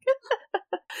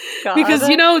 Because,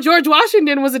 George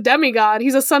Washington was a demigod.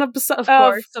 He's a son of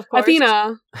course.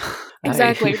 Athena.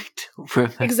 Exactly.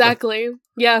 Exactly.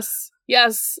 Yes.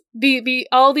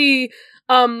 All the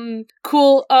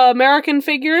cool American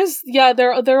figures. Yeah,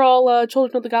 they're all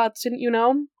children of the gods. Didn't you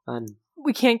know? Fun.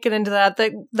 We can't get into that.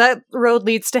 That road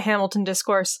leads to Hamilton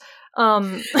discourse.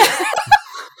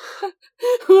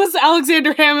 Who is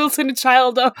Alexander Hamilton a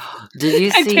child of? Did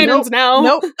you see? Nope.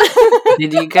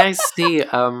 Did you guys see?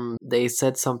 They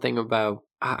said something about.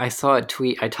 I saw a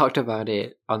tweet. I talked about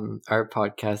it on our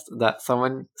podcast. That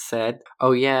someone said,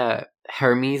 "Oh yeah,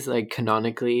 Hermes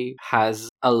canonically has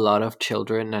a lot of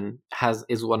children and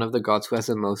is one of the gods who has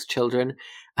the most children."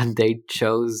 And they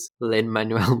chose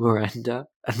Lin-Manuel Miranda,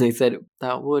 and they said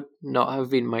that would not have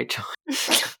been my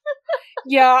choice.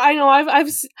 Yeah, I know.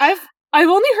 I've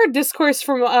only heard discourse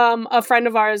from a friend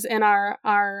of ours in our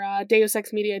Deus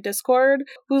Ex Media Discord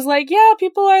who's like, yeah,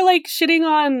 people are shitting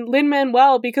on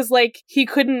Lin-Manuel because he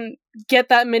couldn't get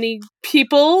that many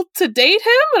people to date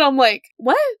him, and I'm like,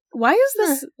 what? Why is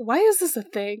this a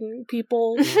thing,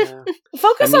 people? Yeah.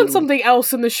 Focus on something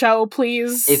else in the show,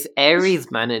 please. If Ares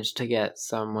managed to get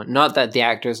someone, not that the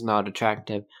actor's not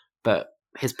attractive, but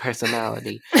his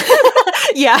personality.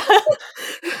 Yeah.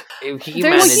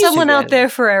 There's someone out there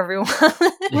for everyone.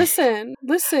 Listen.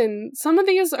 Some of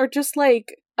these are just one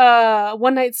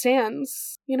night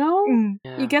stands, Yeah.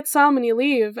 You get some and you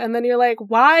leave, and then you're like,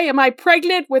 why am I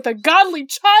pregnant with a godly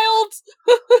child?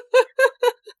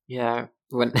 Yeah.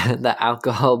 when the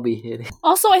alcohol be hitting.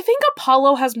 Also, I think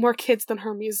Apollo has more kids than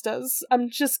Hermes does. I'm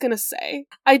just gonna say.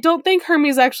 I don't think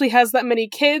Hermes actually has that many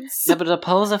kids. Yeah, but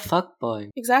Apollo's a fuckboy.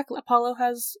 Exactly. Apollo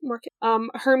has more kids.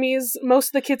 Hermes, most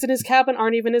of the kids in his cabin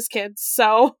aren't even his kids,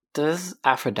 so... Does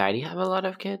Aphrodite have a lot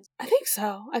of kids? I think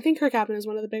so. I think her cabin is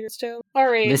one of the biggest, too.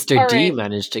 Alright. Mr. D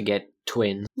managed to get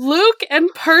twins. Luke and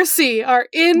Percy are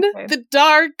in the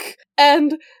dark,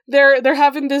 and they're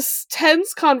having this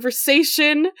tense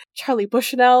conversation. Charlie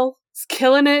Bushnell is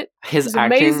killing it. His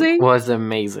acting was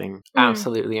amazing.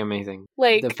 Absolutely amazing.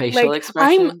 Like the facial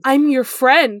expression. I'm your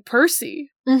friend, Percy.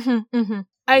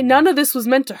 None of this was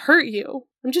meant to hurt you.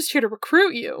 I'm just here to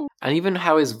recruit you. And even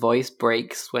how his voice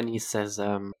breaks when he says,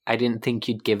 I didn't think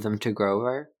you'd give them to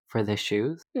Grover for the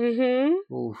shoes.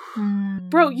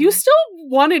 Bro, you still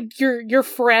wanted your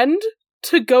friend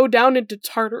to go down into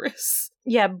Tartarus.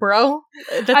 Yeah, bro.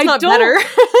 That's not better.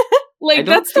 Like,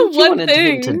 that's the one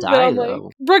thing to die, that I'm like,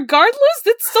 regardless,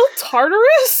 it's still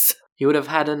Tartarus. He would have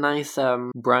had a nice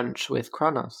brunch with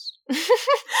Kronos.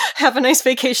 Have a nice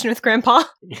vacation with Grandpa.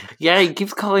 Yeah, he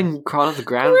keeps calling Kronos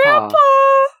Grandpa.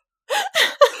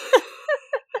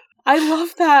 I love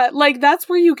that. Like, that's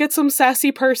where you get some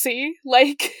sassy Percy.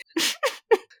 Like,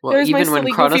 well, even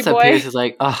when Kronos appears, he's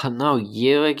like, oh no,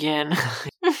 you again?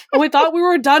 Oh, I thought we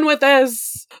were done with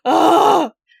this.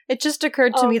 Ugh. It just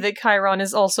occurred to me that Chiron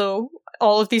is also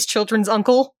all of these children's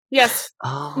uncle. Yes.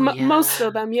 Yeah. Most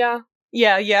of them, yeah.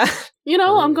 Yeah. You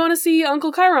know, I'm going to see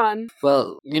Uncle Chiron.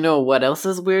 Well, you know what else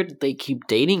is weird? They keep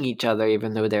dating each other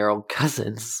even though they're all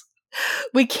cousins.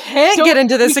 We can't get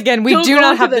into this again. We do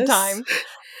not have the time.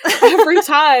 Every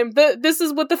time. This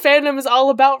is what the fandom is all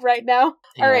about right now.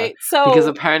 Yeah. All right, so... Because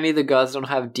apparently the gods don't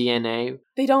have DNA.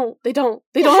 They don't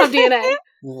have DNA.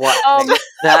 What?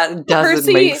 That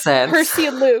doesn't make sense. Percy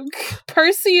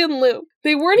and Luke.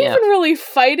 They weren't even really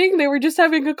fighting. They were just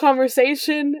having a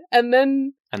conversation, and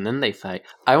then they fight.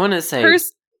 I want to say...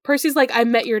 Percy's like, I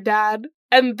met your dad.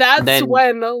 And that's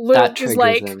when Luke is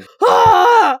like,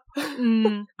 ah!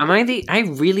 I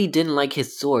really didn't like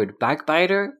his sword.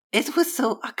 Backbiter? It was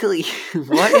so ugly.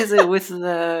 What is it with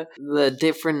the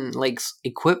different, like,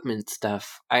 equipment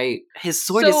stuff? His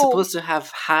sword is supposed to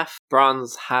have half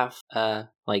bronze, half,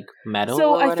 like, metal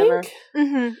or whatever.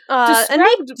 And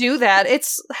they do that.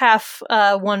 It's half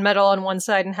one metal on one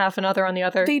side and half another on the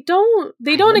other. They don't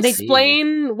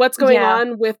explain what's going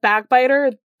on with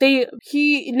Backbiter.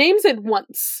 He names it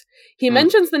once. He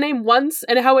mentions the name once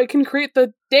and how it can create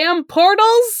the damn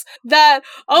portals that,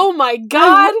 oh my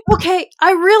god. Okay,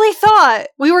 I really thought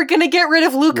we were gonna get rid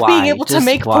of Luke being able to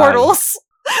make portals.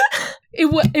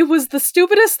 It was the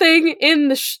stupidest thing in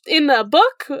the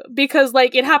book because,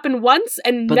 like, it happened once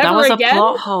and never again. But that was a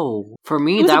plot hole. For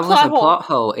me, that was a plot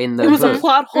hole in the book. It was a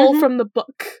plot hole from the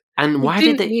book. And why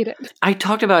did they need it? I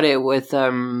talked about it with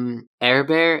Airbear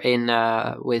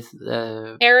with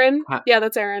Aaron. Yeah,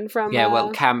 that's Aaron from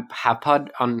Camp Halfpod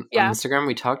on Instagram.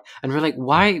 We talked and we're like,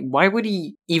 why would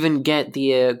he even get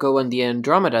the go on the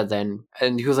Andromeda then?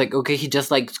 And he was like, okay, he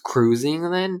just likes cruising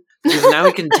then because now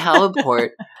he can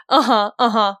teleport.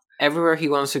 Everywhere he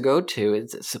wants to go to.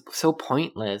 It's so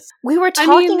pointless. We were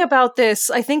talking about this,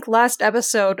 I think, last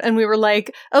episode, and we were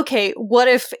like, okay, what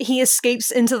if he escapes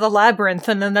into the labyrinth,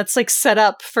 and then that's, like, set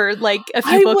up for, like, a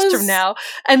few books from now,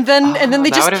 and then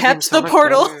they just kept the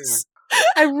portals.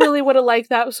 I really would have liked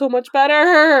that so much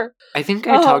better. I think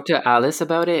I talked to Alice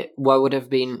about it. What would have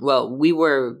been... Well,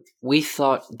 we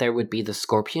thought there would be the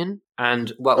Scorpion,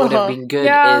 and what would have been good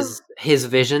is his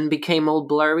vision became all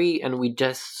blurry, and we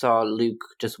just saw Luke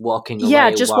just walking away.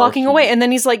 Yeah, just walking away, and then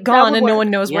he's, like, gone, and no one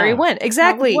knows where he went.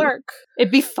 Exactly. That would work.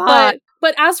 It'd be fun.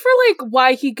 But as for, like,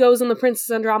 why he goes on the Princess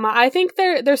Andromeda, I think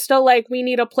they're still, like, we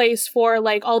need a place for,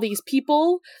 like, all these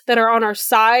people that are on our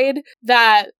side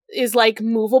that is, like,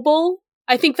 movable.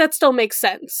 I think that still makes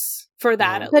sense for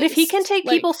that, at But least. If he can take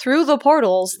people through the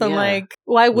portals, then, like,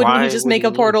 why wouldn't he just make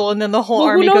a portal and then the whole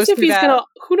army goes through that?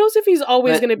 Who knows if he's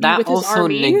always going to be with his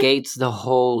army? That also negates the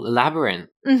whole labyrinth.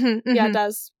 Yeah, it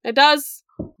does. It does.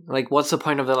 Like, what's the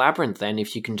point of the labyrinth, then,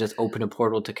 if you can just open a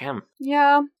portal to camp?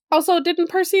 Yeah. Also, didn't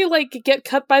Percy, like, get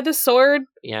cut by the sword?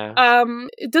 Yeah.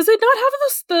 Does it not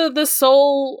have the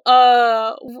soul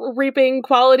reaping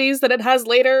qualities that it has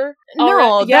later?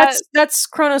 No, that's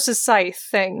Kronos' scythe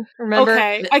thing. Remember?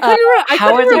 Okay, I couldn't remember.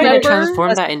 How are they going to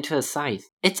transform that into a scythe?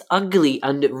 It's ugly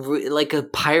and like a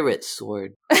pirate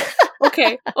sword.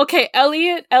 Okay,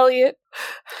 Elliott.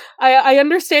 I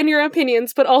understand your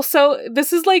opinions, but also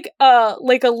this is like a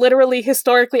literally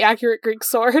historically accurate Greek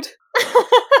sword.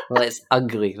 Well, it's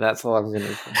ugly. That's all I'm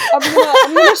gonna say.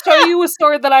 I'm gonna show you a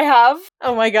sword that I have.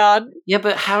 Oh my god. Yeah,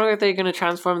 but how are they gonna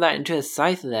transform that into a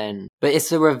scythe then? But it's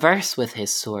the reverse with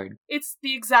his sword. It's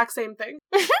the exact same thing.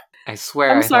 I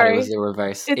swear I thought it was the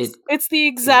reverse. It's the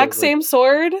exact same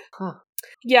sword. Huh.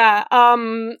 Yeah,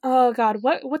 oh god,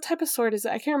 what type of sword is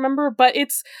it? I can't remember, but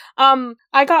it's,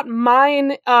 I got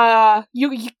mine,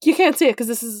 you can't see it because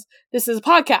this is a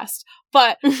podcast,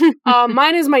 but,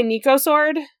 mine is my Nico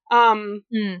sword,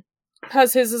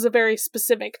 because his is a very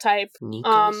specific type.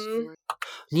 Nico?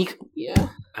 Yeah.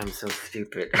 I'm so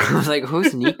stupid. I was like,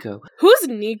 who's Nico? Who's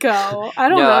Nico? I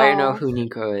don't know. No, I know who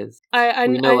Nico is.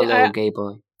 We know a little gay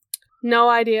boy. No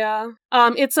idea.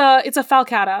 It's a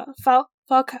Falcata.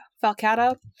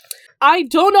 Falcata? I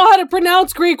don't know how to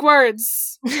pronounce Greek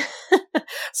words!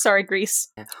 Sorry,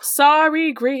 Greece.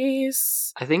 Sorry,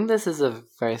 Greece. I think this is the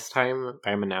first time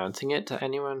I'm announcing it to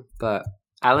anyone, but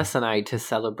Alice and I, to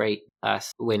celebrate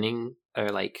us winning our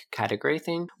category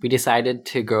thing, we decided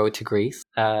to go to Greece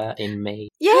in May.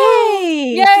 Yay!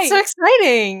 Yay! That's so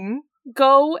exciting!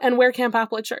 Go and wear Camp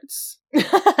Applet shirts.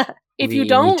 If you We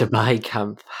don't need to buy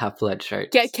Camp Applet shirts.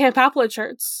 get Camp Applet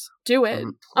shirts, do it.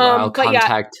 I'll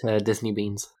contact Disney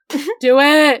Beans. Do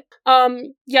it.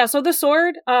 Yeah. So the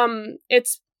sword,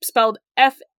 it's spelled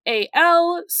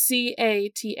Falcata.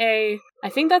 I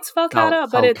think that's Falcata,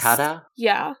 but Falcata?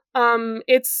 Yeah.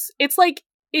 It's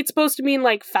supposed to mean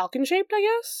falcon shaped, I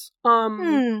guess.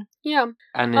 Yeah.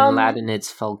 And in Latin,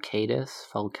 it's Falcatus.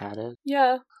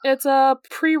 Yeah. It's a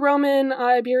pre-Roman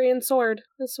Iberian sword.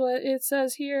 That's what it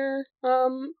says here.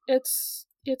 It's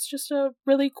just a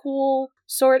really cool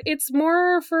sword. It's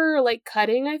more for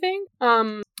cutting, I think.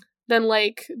 Than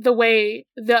the way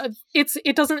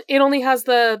it only has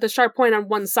the sharp point on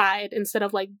one side instead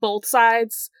of both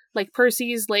sides.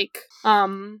 Percy's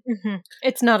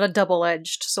It's not a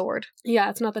double-edged sword.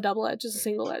 Yeah, it's not the double edge, it's a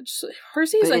single edge.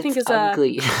 Percy's but I think is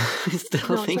ugly. I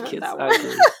still think it's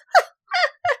ugly.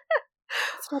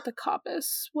 It's not the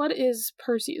coppice. What is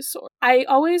Percy's sword? I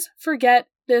always forget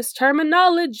this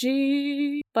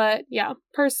terminology. But yeah,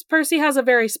 Percy has a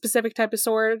very specific type of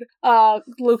sword.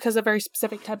 Luke has a very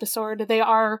specific type of sword. They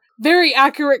are very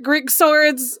accurate Greek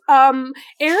swords. Ares'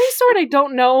 sword, I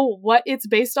don't know what it's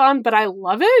based on, but I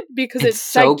love it because it's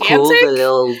so gigantic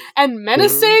cool, and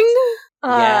menacing.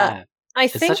 Yeah. I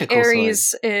think cool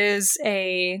Ares is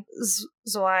a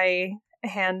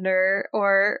Zweihander,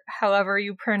 or however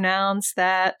you pronounce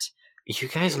that. You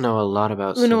guys know a lot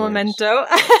about Un momento.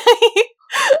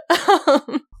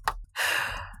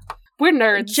 We're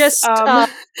nerds. Just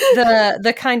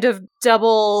the kind of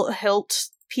double hilt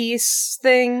piece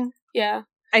thing. Yeah.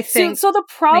 I think. So the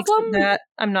problem that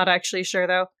I'm not actually sure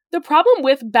though. The problem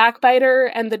with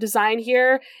Backbiter and the design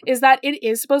here is that it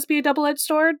is supposed to be a double-edged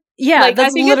sword. Yeah,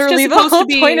 that's literally the whole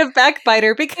point of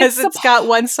Backbiter, because it's got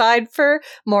one side for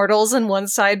mortals and one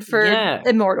side for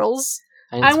immortals.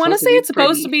 I want to say it's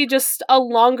supposed to be just a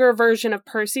longer version of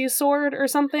Percy's sword or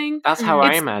something. That's how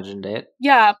I imagined it.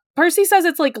 Yeah, Percy says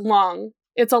it's long.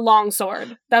 It's a long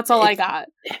sword. That's all I got.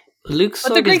 Luke's sword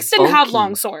but the Greeks didn't bulky. have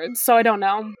long swords, so I don't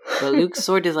know. But Luke's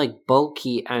sword is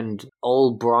bulky and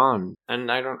all brawn,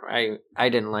 and I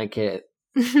didn't like it.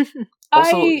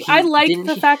 Also, I like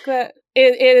the fact that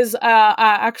it is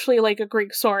actually a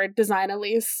Greek sword design, at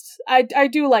least. I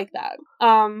do like that.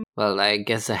 Well, I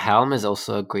guess a helm is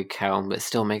also a Greek helm, but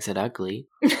still makes it ugly.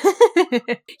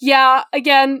 Yeah,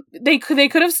 again, they could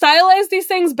have stylized these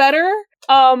things better.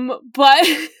 But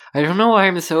I don't know why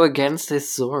I'm so against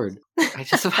this sword. I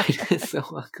just find it so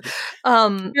ugly.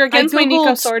 You're against my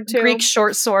Nico sword too. Greek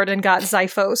short sword and got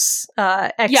Xiphos.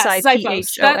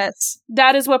 Xiphos.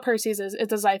 That is what Percy's is.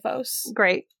 It's a Xiphos.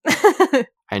 Great.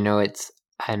 I know it's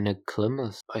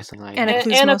Anaclymos or something like that.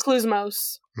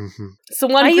 Anaclysmos. Mm-hmm. It's the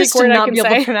one I Greek used to word not I can be able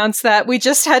say. to pronounce that. We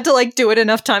just had to do it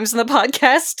enough times in the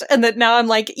podcast, and that now I'm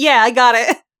yeah, I got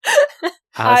it.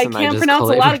 I can't pronounce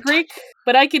a lot of Greek,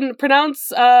 but I can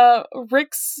pronounce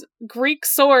Rick's Greek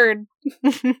sword.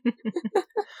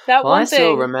 I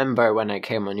still remember when I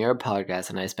came on your podcast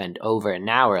and I spent over an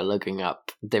hour looking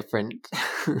up different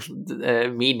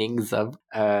meanings of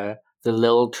the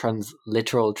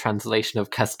literal translation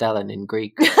of Castellan in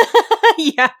Greek.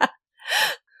 Yeah.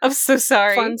 I'm so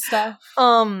sorry. Fun stuff.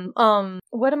 What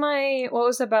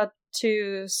was I about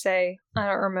to say? I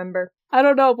don't remember. I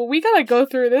don't know, but we gotta go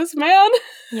through this, man.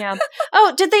 Yeah.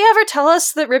 Oh, did they ever tell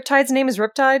us that Riptide's name is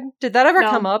Riptide? Did that ever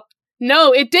come up?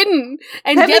 No, it didn't.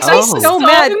 And that makes me so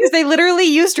mad, because they literally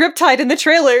used Riptide in the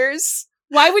trailers.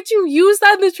 Why would you use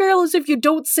that in the trailers if you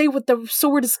don't say what the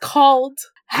sword is called?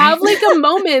 Have a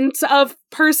moment of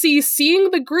Percy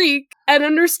seeing the Greek and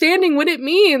understanding what it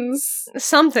means.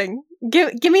 Something.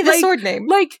 Give me the sword name.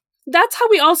 Like, that's how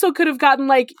we also could have gotten,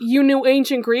 like, you knew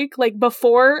ancient Greek, like,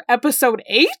 before episode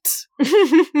 8?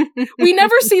 We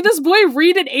never see this boy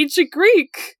read an ancient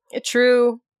Greek.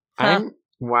 True. Huh.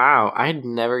 Wow, I'd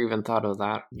never even thought of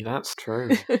that. That's true.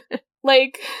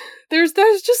 Like, there's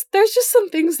just some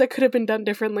things that could have been done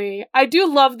differently. I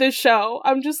do love this show.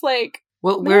 I'm just like,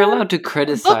 well, we're allowed to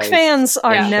criticize. Book fans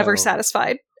are never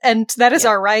satisfied, and that is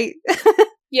our right.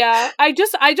 Yeah, I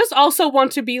just also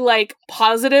want to be, like,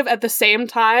 positive at the same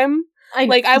time.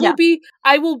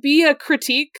 I will be a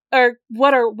critique, or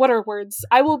what are words?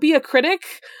 I will be a critic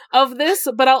of this,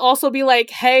 but I'll also be like,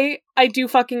 hey, I do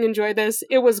fucking enjoy this.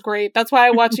 It was great. That's why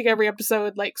I'm watching every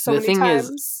episode, like, so many times.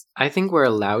 Is, I think we're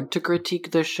allowed to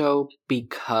critique the show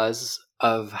because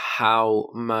of how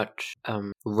much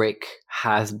Rick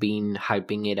has been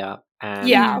hyping it up.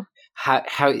 And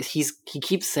how he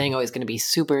keeps saying, oh, it's going to be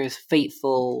super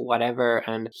faithful, whatever,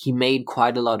 and he made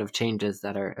quite a lot of changes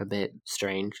that are a bit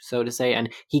strange, so to say,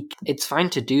 and it's fine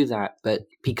to do that, but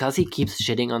because he keeps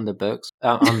shitting on the books,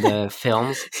 on the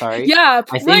films, sorry, I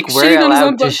think we're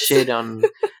allowed to shit on.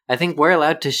 I think we're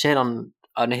allowed to shit on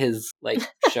his, like,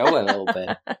 show a little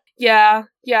bit. Yeah.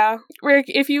 Rick,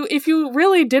 if you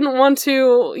really didn't want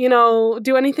to,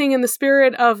 do anything in the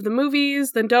spirit of the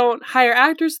movies, then don't hire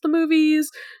actors for the movies.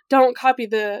 Don't copy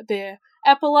the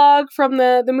epilogue from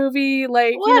the movie,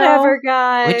 like, whatever,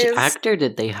 guys. Which actor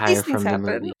did they hire from the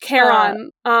movie?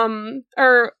 Charon.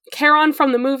 Or Charon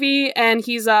from the movie, and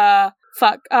he's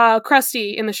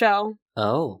Krusty in the show.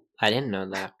 Oh, I didn't know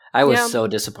that. I was so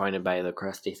disappointed by the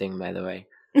Krusty thing, by the way.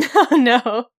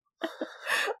 No.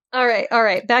 All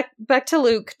right. Back to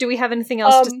Luke. Do we have anything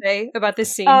else to say about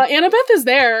this scene? Annabeth is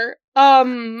there.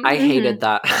 I hated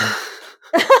that.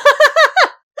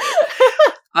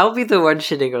 I'll be the one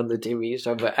shitting on the TV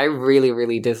show, but I really,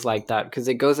 really dislike that because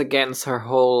it goes against her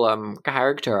whole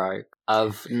character arc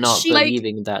of not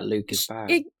believing that Luke is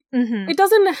bad. It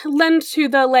doesn't lend to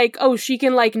the, like, oh, she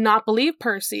can, like, not believe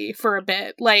Percy for a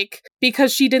bit, like,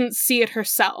 because she didn't see it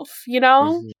herself,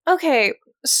 Okay,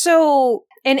 so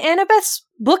in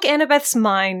Annabeth's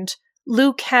mind,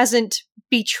 Luke hasn't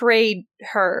betrayed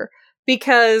her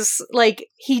because, like,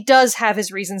 he does have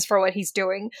his reasons for what he's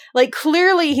doing. Like,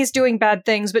 clearly he's doing bad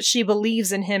things, but she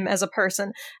believes in him as a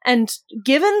person. And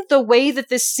given the way that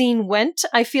this scene went,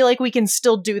 I feel like we can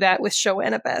still do that with show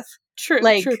Annabeth. True.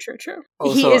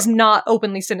 Also, he is not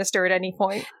openly sinister at any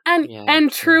point.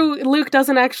 And true, Luke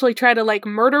doesn't actually try to, like,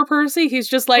 murder Percy. He's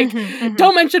just like,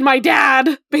 don't mention my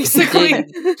dad, basically.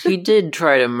 He did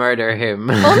try to murder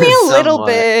him. Only a little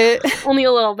bit. Only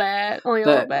a little bit.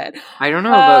 I don't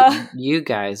know about you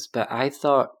guys, but I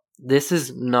thought this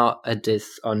is not a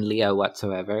diss on Leah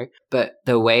whatsoever, but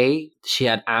the way she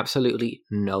had absolutely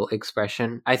no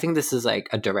expression, I think this is like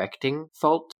a directing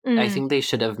fault. I think they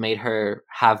should have made her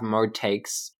have more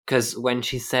takes, because when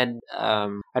she said,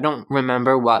 I don't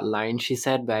remember what line she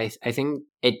said, but I think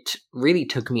it really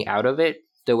took me out of it.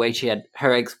 The way she had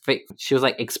she was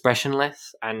like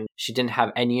expressionless and she didn't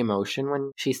have any emotion when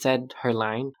she said her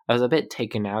line. I was a bit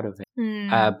taken out of it.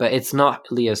 But it's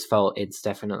not Leah's fault. It's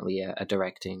definitely a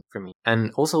directing for me.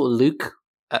 And also Luke,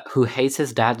 who hates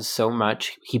his dad so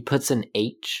much, he puts an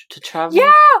H to travel.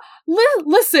 Yeah!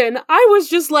 Listen, I was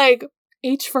just like,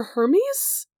 H for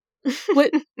Hermes?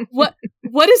 What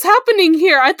is happening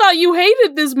here? I thought you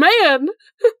hated this man.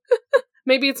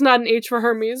 Maybe it's not an H for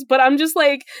Hermes, but I'm just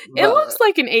like, it looks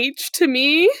like an H to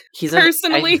me,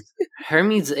 personally.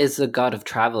 Hermes is the god of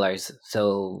travelers,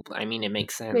 so, I mean, it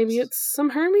makes sense. Maybe it's some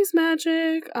Hermes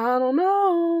magic. I don't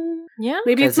know. Yeah.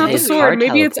 Maybe it's not the sword.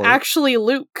 Maybe it's actually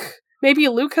Luke. Maybe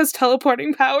Luke has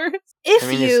teleporting powers. If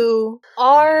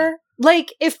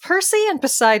Percy and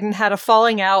Poseidon had a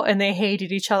falling out and they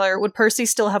hated each other, would Percy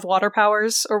still have water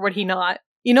powers, or would he not?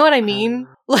 You know what I mean?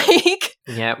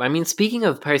 Yeah, I mean, speaking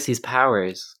of Percy's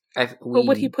powers, but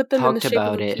would he put them in the shape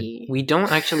of a key? We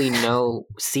don't actually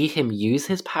see him use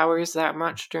his powers that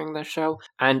much during the show,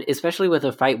 and especially with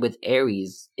a fight with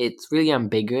Ares, it's really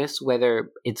ambiguous whether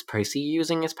it's Percy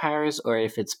using his powers or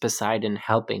if it's Poseidon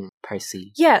helping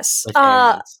Percy. Yes,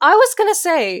 I was gonna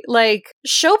say, like,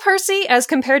 show Percy as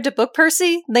compared to book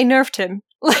Percy, they nerfed him.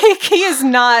 Like, he is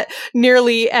not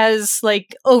nearly as,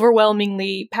 like,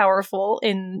 overwhelmingly powerful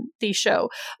in the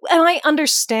show. And I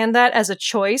understand that as a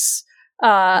choice,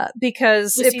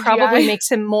 because it probably makes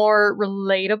him more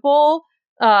relatable,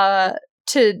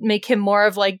 to make him more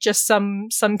of, like, just some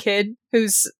kid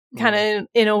who's kind of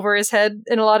in over his head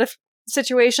in a lot of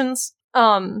situations.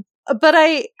 But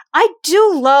I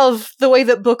do love the way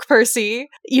that Book Percy,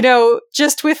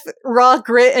 just with raw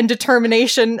grit and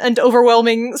determination and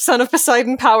overwhelming Son of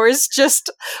Poseidon powers, just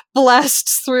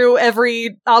blasts through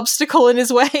every obstacle in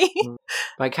his way.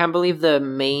 I can't believe the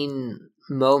main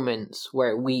moments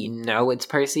where we know it's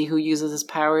Percy who uses his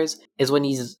powers is when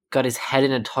he's got his head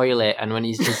in a toilet and when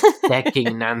he's just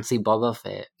decking Nancy Boba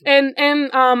Fett. And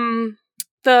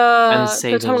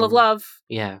the Tunnel of Love.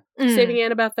 Yeah. Saving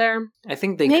Annabeth there. I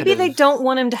think maybe they don't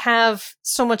want him to have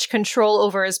so much control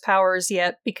over his powers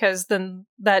yet, because then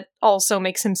that also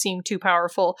makes him seem too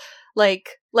powerful.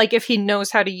 Like if he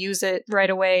knows how to use it right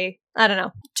away. I don't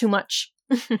know. Too much.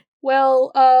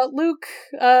 Well, Luke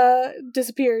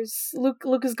disappears.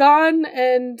 Luke is gone,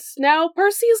 and now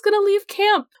Percy is gonna leave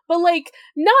camp. But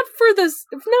not for this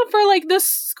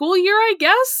school year, I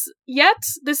guess. Yet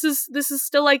this is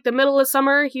still the middle of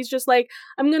summer. He's just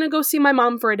I'm gonna go see my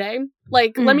mom for a day.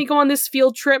 Let me go on this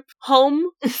field trip home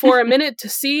for a minute to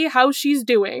see how she's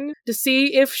doing, to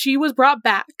see if she was brought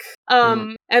back.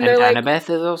 And they're Annabeth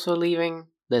is also leaving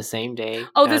the same day.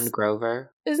 And Grover.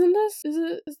 Isn't this?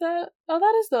 Is that? Oh,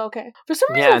 that is though. Okay. For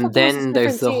some reason, yeah, and then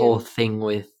there's the whole thing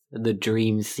with the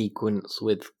dream sequence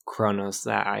with Kronos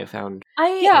that I found.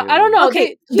 I don't know.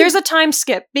 Okay, there's a time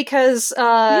skip because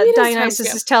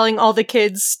Dionysus is telling all the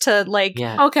kids to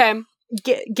okay,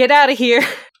 get out of here.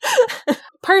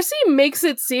 Percy makes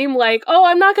it seem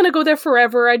I'm not gonna go there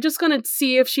forever. I'm just gonna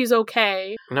see if she's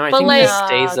okay. No, I think he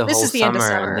stays the whole the end of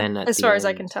summer, and then as far as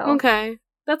I can tell. Okay.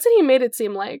 That's what he made it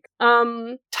seem like.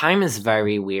 Time is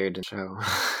very weird in the show.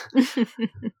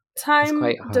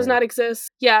 Time does not exist.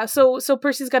 Yeah, so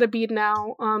Percy's got a bead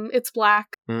now. It's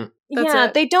black.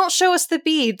 They don't show us the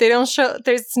bead. They don't show.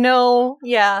 There's no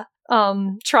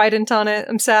trident on it.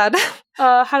 I'm sad.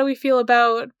 How do we feel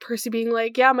about Percy being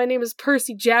yeah, my name is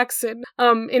Percy Jackson?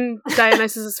 In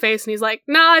Dionysus's face, and he's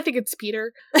nah, I think it's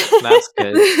Peter. That's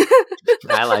good.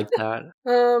 I like that.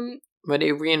 But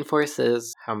it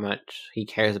reinforces how much he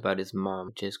cares about his mom,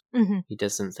 which is he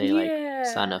doesn't say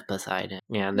Son of Poseidon.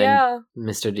 Yeah, and then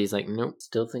Mr. D's nope,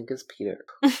 still think it's Peter.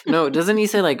 No, doesn't he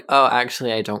say oh,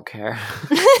 actually I don't care?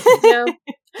 Yeah.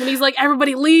 And he's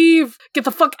everybody leave! Get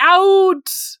the fuck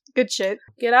out! Good shit.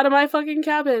 Get out of my fucking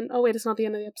cabin. Oh wait, it's not the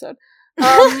end of the episode.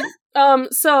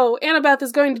 So Annabeth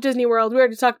is going to Disney World. We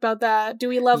already talked about that. Do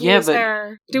we love Leah's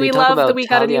hair? Do we love that we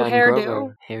got a new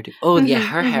hairdo? Oh yeah,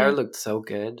 her hair looked so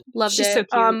good. Loved She's it.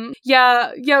 So cute.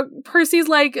 Yeah. Percy's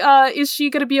is she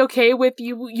gonna be okay with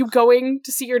you going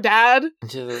to see your dad?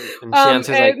 And she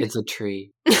answers it's a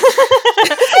tree.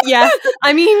 Yeah,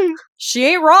 I mean, she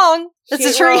ain't wrong. It's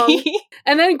a tree. Wrong.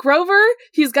 And then Grover,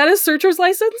 he's got his searcher's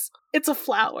license. It's a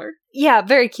flower. Yeah,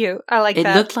 very cute. I like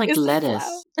that. It looked like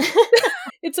lettuce.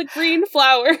 It's a green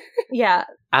flower. Yeah.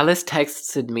 Alice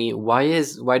texted me, why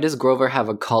does Grover have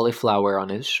a cauliflower on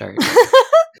his shirt?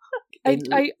 Do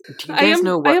you guys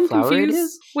know what flower confused. It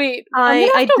is? Wait,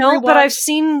 I don't, but I've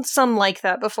seen some like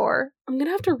that before. I'm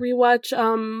gonna have to rewatch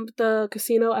the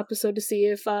casino episode to see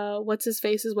if what's his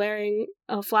face is wearing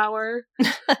a flower.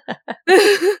 I'm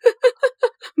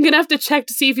gonna have to check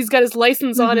to see if he's got his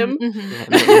license on him.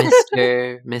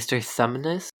 Mr.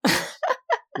 Sumnus?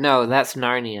 No, that's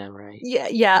Narnia, right?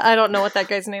 Yeah, I don't know what that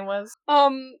guy's name was.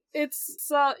 It's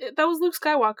that was Luke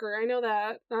Skywalker. I know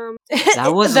that. That's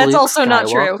Luke Skywalker? also not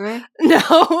true.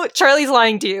 No, Charlie's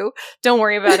lying to you. Don't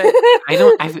worry about it.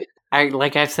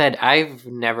 Like I've said, I've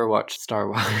never watched Star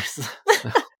Wars.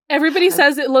 Everybody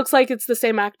says it looks like it's the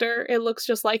same actor. It looks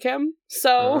just like him.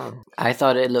 So I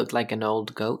thought it looked like an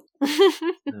old goat.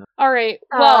 No. All right.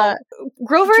 Well,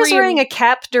 Grover is wearing a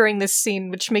cap during this scene,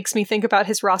 which makes me think about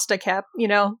his Rasta cap.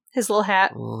 His little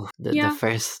hat. Ooh,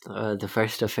 the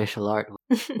first official art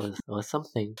was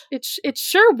something. It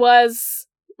sure was.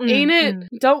 Ain't it?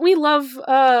 Don't we love?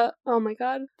 Oh my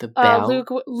god. The bell.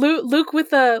 Luke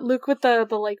with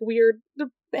the weird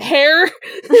hair.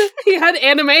 He had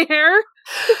anime hair.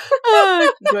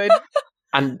 Good.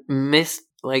 And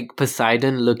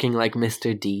Poseidon looking like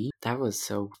Mr. D. That was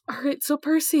so. All right, so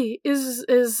Percy is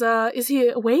he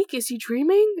awake? Is he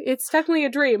dreaming? It's technically a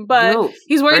dream, but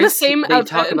he's wearing the same outfit.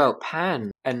 They talk about Pan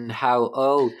and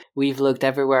how we've looked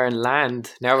everywhere in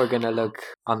land. Now we're gonna look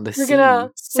on the sea. Set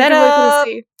up.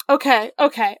 Okay.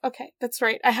 That's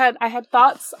right. I had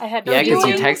thoughts. I had because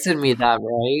you texted me that,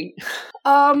 right?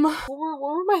 What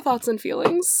were my thoughts and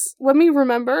feelings? Let me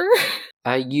remember.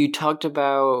 You talked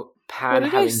about Pan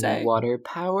having water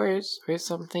powers or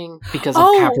something because of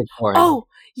Capricorn. Oh,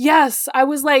 yes. I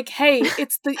was like, hey,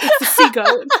 it's the sea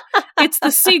goat. It's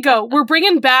the sea goat. We're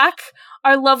bringing back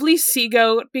our lovely sea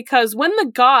goat because when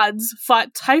the gods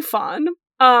fought Typhon,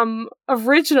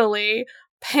 originally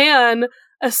Pan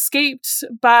escaped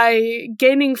by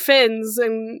gaining fins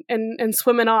and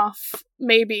swimming off,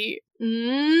 maybe.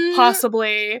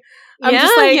 Possibly. I'm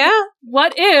just like,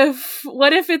 what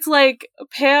if it's like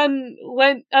Pan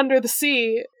went under the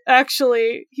sea?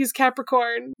 Actually, he's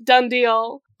Capricorn. Done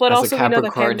deal. But As also we know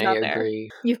that Pan's out there.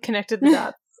 You've connected the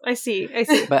dots. I see.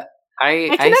 But I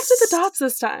connected the dots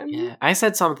this time. Yeah, I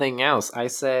said something else. I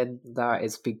said that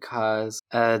it's because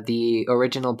the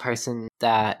original person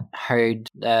that heard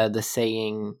the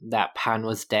saying that Pan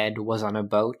was dead was on a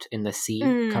boat in the sea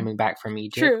coming back from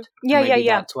Egypt. True.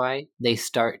 Yeah. That's why they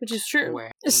start. Which is true.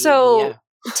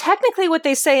 Technically what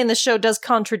they say in the show does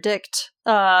contradict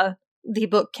the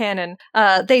book canon.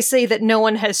 They say that no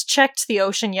one has checked the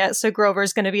ocean yet, so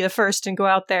Grover's going to be the first and go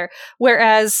out there.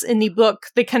 Whereas in the book,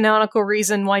 the canonical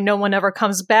reason why no one ever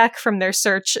comes back from their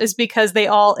search is because they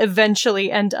all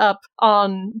eventually end up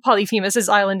on Polyphemus's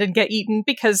island and get eaten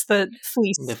because the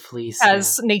fleece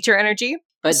has nature energy.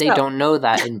 But they don't know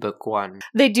that in book 1.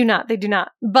 They do not.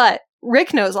 But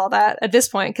Rick knows all that at this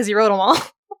point because he wrote them all.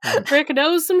 Rick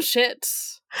knows some shit.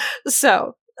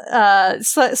 So,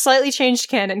 slightly changed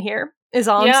canon here is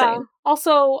all I'm saying.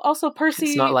 Also Percy.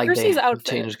 It's not like Percy's they outfit.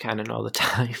 change canon all the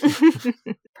time.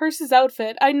 Percy's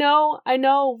outfit. I know.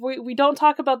 We don't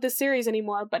talk about this series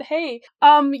anymore, but hey,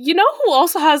 you know who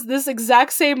also has this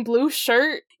exact same blue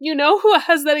shirt? You know who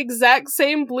has that exact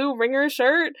same blue ringer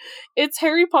shirt? It's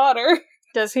Harry Potter.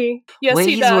 Does he? Yes, Wait,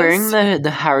 he does. He's wearing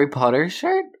the Harry Potter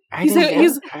shirt? I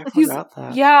forgot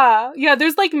that. Yeah.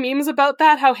 There's like memes about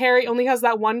that. How Harry only has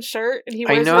that one shirt, and he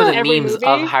wears it in every memes movie.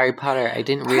 of Harry Potter. I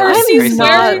didn't realize Percy's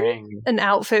not an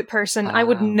outfit person. I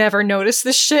would never notice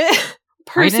this shit.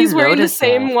 Percy's wearing the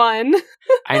same one.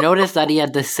 I noticed that he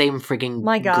had the same freaking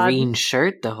green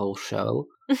shirt the whole show.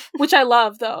 Which I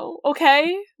love, though.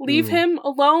 Okay? Leave him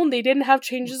alone. They didn't have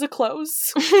changes of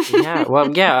clothes.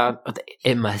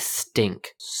 It must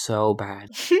stink so bad.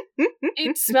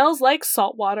 It smells like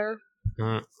salt water.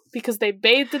 Because they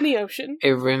bathed in the ocean. It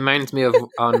reminds me of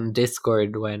on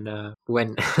Discord when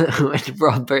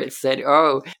Robert said,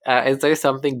 is there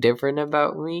something different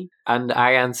about me? And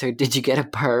I answered, did you get a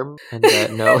perm? And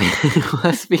no, it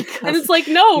was because... And it's like,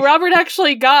 no, Robert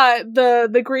actually got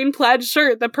the green plaid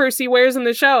shirt that Percy wears in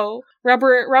the show.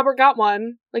 Robert got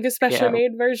one, like a specially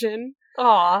made version.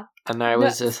 Aw. And I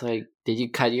was just like, did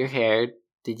you cut your hair?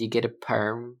 Did you get a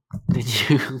perm? Did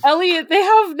you... Elliott, they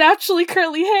have naturally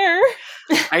curly hair.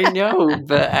 I know,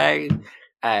 but I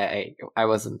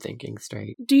wasn't thinking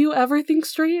straight. Do you ever think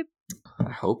straight? I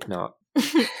hope not.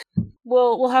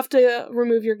 We'll have to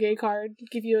remove your gay card.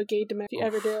 Give you a gay demand if you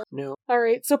ever do. No.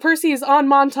 Alright, so Percy is on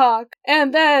Montauk,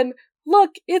 and then...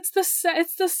 Look, it's the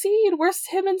scene where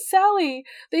him and Sally,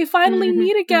 they finally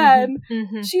meet again.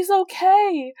 She's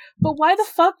okay. But why the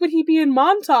fuck would he be in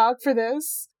Montauk for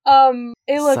this?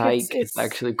 It's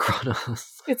actually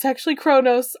Kronos. It's actually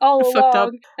Kronos all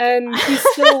along. And he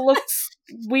still looks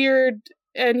weird,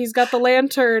 and he's got the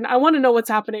lantern. I want to know what's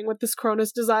happening with this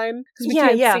Kronos design, because we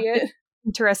can't see it.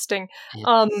 Interesting.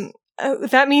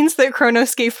 That means that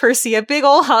Kronos gave Percy a big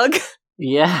ol' hug.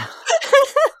 Yeah.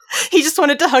 He just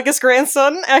wanted to hug his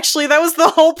grandson. Actually, that was the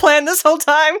whole plan this whole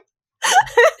time.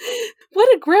 What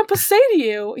did Grandpa say to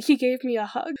you? He gave me a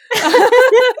hug.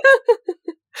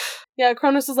 Yeah,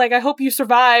 Kronos is like, I hope you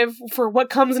survive for what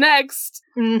comes next.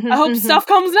 I hope stuff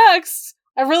comes next.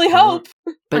 I really hope.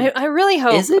 But I really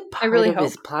hope. Is it part of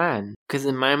his plan? Because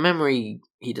in my memory,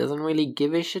 he doesn't really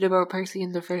give a shit about Percy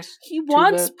in the first. He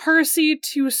wants Percy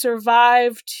to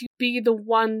survive, to be the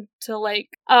one to like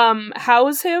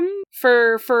house him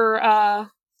for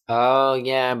Oh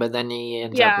yeah, but then he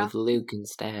ends up with Luke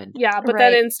instead. Yeah, but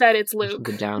then instead it's Luke.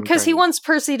 Because he wants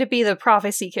Percy to be the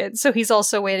prophecy kid, so he's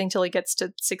also waiting till he gets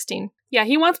to 16. Yeah,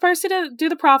 he wants Percy to do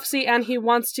the prophecy, and he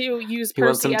wants to use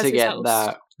Percy as his host. He wants him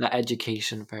to get the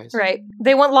education first. Right.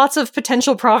 They want lots of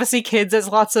potential prophecy kids as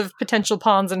lots of potential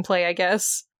pawns in play, I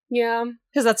guess. Yeah.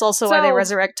 Because that's also why they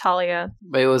resurrect Talia.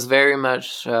 But it was very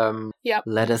much,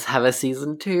 let us have a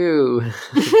season 2.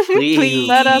 Please.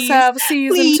 Let us have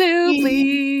season 2,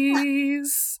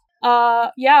 please.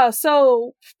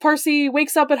 So Percy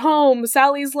wakes up at home.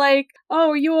 Sally's like, oh,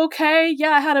 are you okay?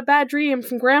 Yeah, I had a bad dream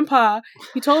from Grandpa.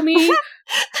 He told me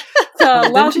to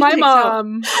love my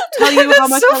mom. Tell you how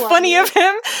much I love funny you. Of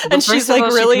him. And she's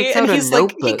like, really? And he's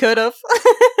like, he could have.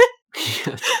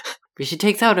 But she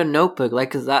takes out a notebook, like,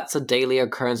 because that's a daily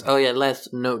occurrence. Oh yeah,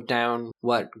 let's note down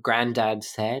what Granddad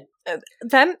said. That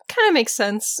kind of makes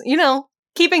sense. You know,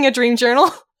 keeping a dream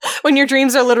journal. When your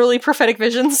dreams are literally prophetic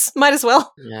visions, might as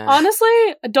well. Yeah. Honestly,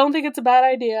 I don't think it's a bad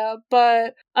idea,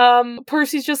 but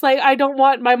Percy's just like, I don't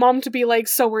want my mom to be like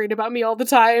so worried about me all the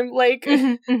time. Like,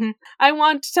 I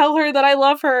want to tell her that I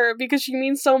love her because she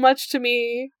means so much to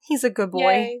me. He's a good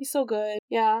boy. Yay, he's so good.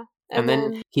 Yeah. And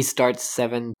then he starts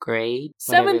 7th grade.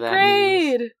 7th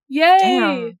grade! Means. Yay!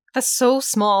 Damn, that's so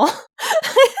small.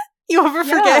 You ever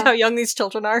forget how young these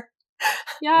children are?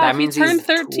 Yeah, that means he turned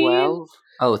 13. 12?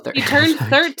 Oh, he turned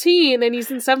 13 and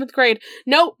he's in 7th grade.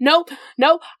 No.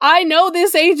 I know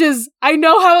this ages. I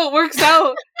know how it works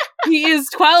out. He is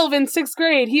 12 in 6th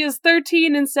grade. He is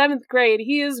 13 in 7th grade.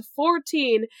 He is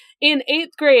 14 in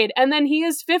 8th grade. And then he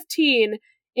is 15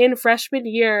 in freshman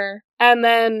year. And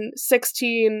then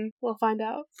 16, we'll find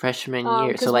out. Freshman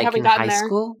year. So like in high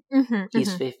school?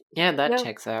 He's 15. Yeah, that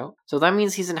checks out. So that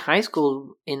means he's in high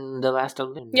school in the last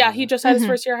Olympics. Yeah, he just had his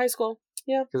first year of high school.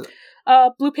 Yeah.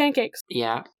 Blue pancakes.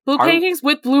 Yeah. Blue pancakes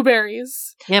with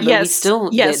blueberries. Yeah, but we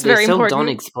still, they still don't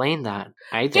explain that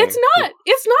either. It's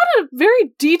not a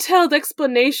very detailed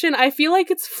explanation. I feel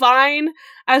like it's fine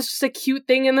as just a cute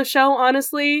thing in the show,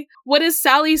 honestly. What does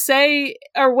Sally say?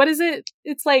 Or what is it?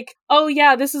 It's like, oh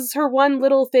yeah, this is her one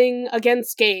little thing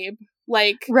against Gabe.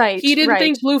 Like, he didn't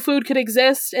think blue food could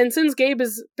exist, and since Gabe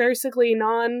is basically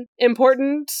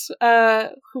non-important,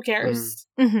 who cares?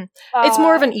 It's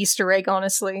more of an Easter egg,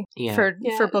 honestly, for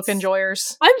book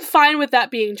enjoyers. I'm fine with that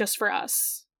being just for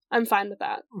us. I'm fine with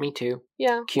that. Me too.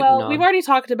 Yeah. Cute we've already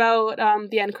talked about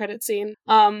the end credit scene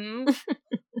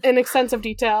in extensive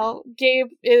detail. Gabe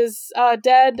is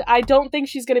dead. I don't think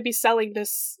she's going to be selling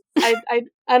this.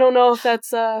 I don't know if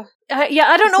that's I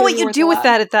don't know what you do with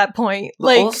that at that point.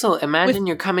 But also, imagine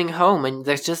you're coming home and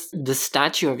there's just the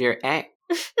statue of your ex.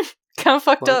 Kind of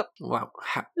fucked up. Well,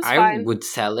 I would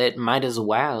sell it. Might as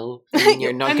well. I mean,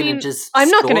 you're not going to just. I'm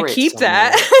not going to keep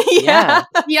that.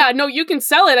 Yeah. No, you can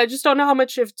sell it. I just don't know how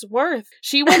much it's worth.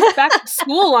 She went back to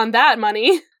school on that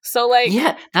money. So, like...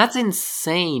 Yeah, that's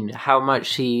insane how much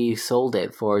she sold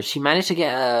it for. She managed to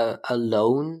get a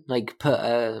loan, like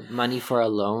put money for a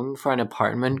loan for an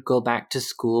apartment, go back to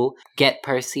school, get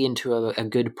Percy into a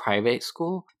good private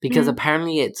school, because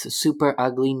apparently it's super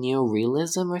ugly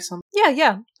neorealism or something.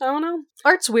 Yeah. I don't know.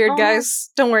 Art's weird,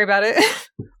 guys. Don't worry about it.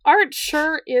 Art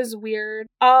sure is weird.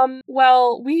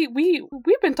 Well,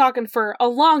 we've been talking for a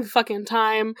long fucking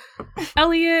time.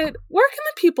 Elliott, where can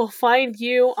the people find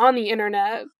you on the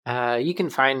internet? You can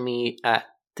find me at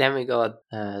Demigod,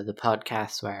 the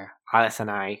podcast where Alice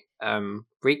and I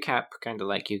recap kind of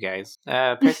like you guys.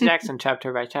 Percy Jackson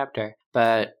chapter by chapter.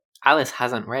 But Alice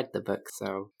hasn't read the book,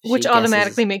 so... Which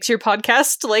automatically makes your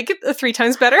podcast, like, 3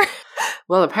 times better.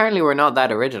 Well, apparently we're not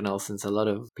that original, since a lot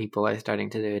of people are starting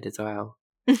to do it as well.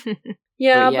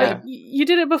 But you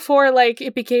did it before, like,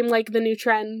 it became, like, the new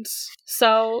trend.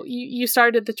 So, you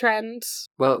started the trend.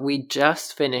 Well, we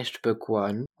just finished book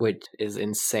 1, which is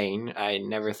insane. I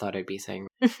never thought I'd be saying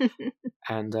that.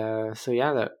 And, so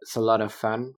yeah, that's a lot of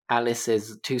fun. Alice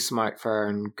is too smart for her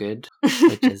own good,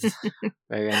 which is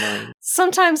very annoying.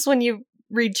 Sometimes when you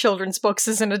read children's books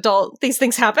as an adult, these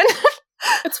things happen.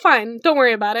 It's fine. Don't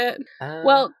worry about it.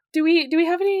 Well, do we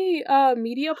have any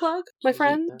media plug, my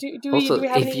friend? Do we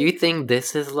have if you think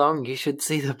this is long, you should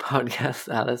see the podcast,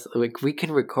 Alice. Like, we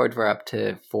can record for up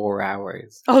to 4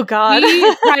 hours. Oh God.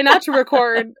 We try not to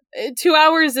record. 2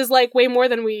 hours is like way more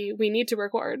than we need to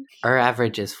record. Our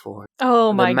average is 4.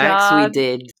 Oh my God. The max we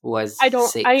did was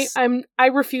 6. I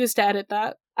refuse to edit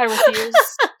that. I refuse.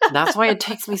 That's why it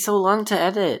takes me so long to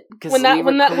edit.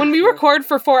 When we record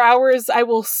for 4 hours, I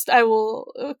will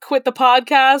quit the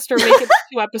podcast or make it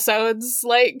 2 episodes.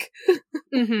 Like,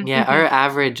 our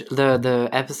average, the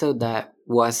episode that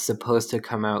was supposed to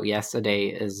come out yesterday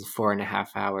is 4.5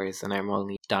 hours, and I'm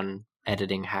only done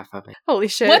editing half of it. Holy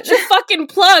shit! What's your fucking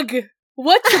plug?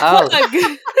 What's your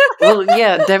plug? Well,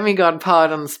 yeah, Demigod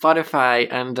Pod on Spotify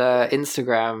and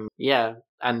Instagram,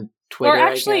 and Twitter, or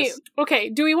actually, okay,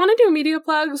 do we want to do media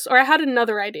plugs? Or I had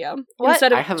another idea. What?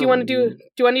 Instead of, do you want to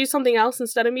do something else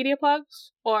instead of media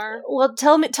plugs? Or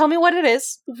tell me what it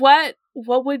is. What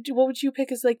would you pick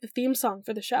as like the theme song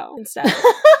for the show instead?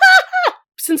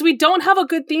 Since we don't have a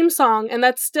good theme song, and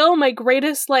that's still my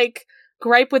greatest like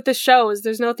gripe with the show is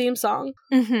there's no theme song.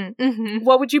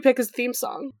 What would you pick as the theme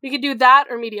song? We could do that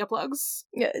or media plugs.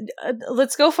 Yeah,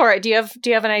 let's go for it. Do you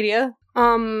have an idea?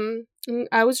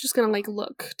 I was just gonna like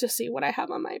look to see what I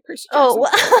have on my Percy Jackson.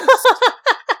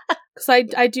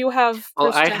 Because I do have.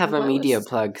 Oh, I have a media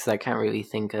plug because I can't really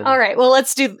think of. All right, well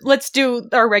let's do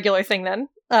our regular thing then.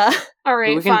 All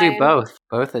right, but we can do both.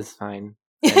 Both is fine.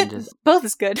 Both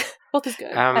is good. Both is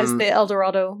good. As the El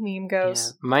Dorado meme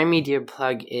goes. Yeah. My media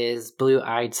plug is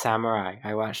Blue-Eyed Samurai.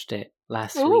 I watched it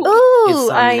last week.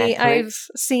 Ooh, I've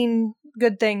seen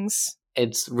good things.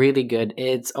 It's really good.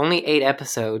 It's only 8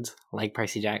 episodes, like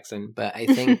Percy Jackson, but I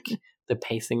think the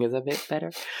pacing is a bit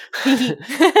better.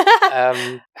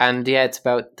 And yeah, it's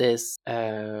about this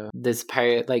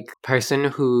person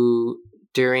who,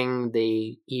 during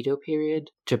the Edo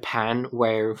period, Japan,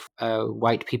 where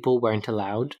white people weren't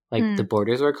allowed, the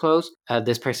borders were closed.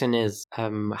 This person is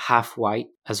half white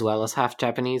as well as half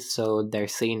Japanese, so they're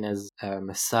seen as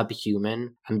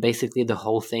subhuman. And basically the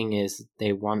whole thing is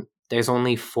there's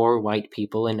only 4 white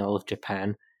people in all of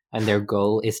Japan, and their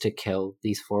goal is to kill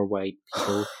these 4 white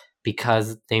people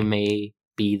because they may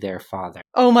be their father.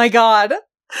 Oh my god.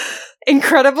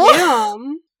 Incredible.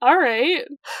 Damn. All right.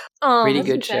 Pretty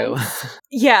good show.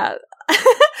 Yeah.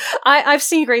 I've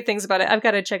seen great things about it. I've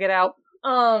got to check it out.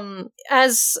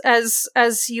 As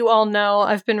you all know,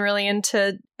 I've been really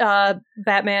into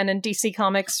Batman and DC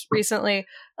Comics recently.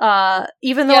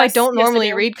 Even though I don't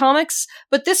normally read comics,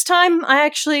 but this time I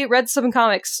actually read some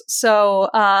comics. So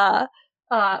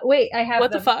wait, I have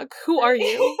What the fuck? Who are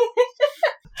you?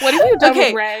 What have you done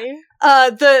with Ray?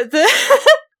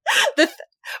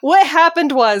 What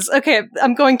happened was, okay,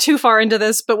 I'm going too far into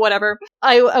this, but whatever.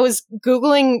 I was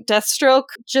Googling Deathstroke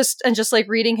just like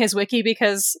reading his wiki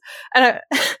because,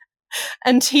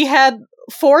 and he had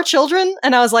 4 children,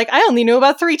 and I was like, I only knew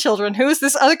about 3 children. Who is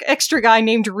this other extra guy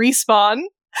named Respawn?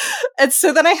 And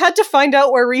so then I had to find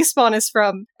out where Respawn is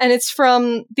from, and it's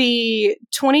from the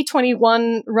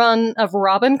 2021 run of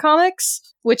Robin Comics,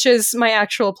 which is my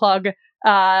actual plug.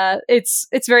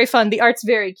 It's very fun. The art's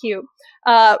very cute.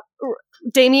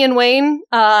 Damian Wayne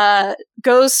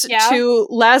goes to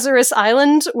Lazarus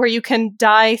Island, where you can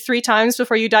die 3 times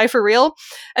before you die for real,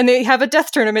 and they have a death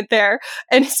tournament there,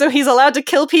 and so he's allowed to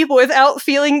kill people without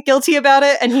feeling guilty about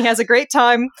it, and he has a great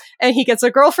time, and he gets a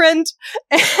girlfriend,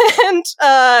 and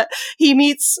he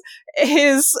meets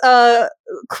his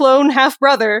clone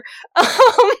half-brother,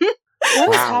 what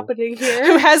is happening here?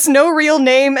 Who has no real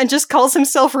name and just calls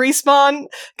himself Respawn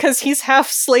because he's half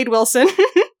Slade Wilson.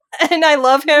 And I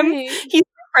love him. Right. He's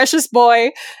a precious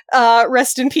boy.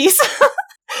 Rest in peace.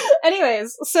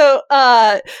 Anyways, so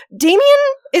Damian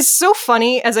is so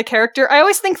funny as a character. I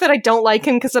always think that I don't like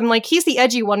him because I'm like, he's the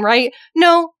edgy one, right?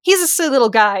 No, he's a silly little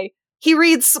guy. He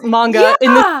reads manga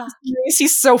in the series.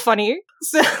 He's so funny.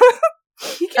 So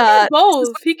he can be both.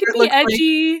 He can be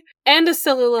edgy and a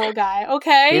silly little guy,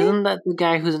 okay? Isn't that the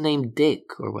guy who's named Dick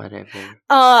or whatever?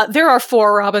 There are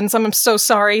 4 Robins. I'm so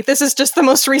sorry. This is just the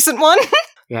most recent one.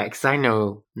 Yeah, because I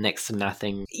know next to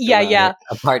nothing. Yeah.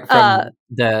 Apart from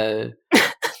the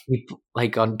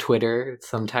like on Twitter,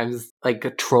 sometimes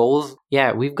like trolls.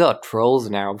 Yeah, we've got trolls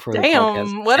now for the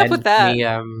podcast. What up with that?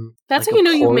 That's how you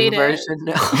know you made it.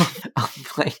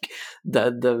 Of like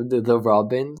the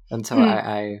Robin, and so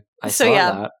I saw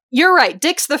that. You're right.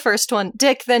 Dick's the first one.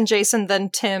 Dick, then Jason, then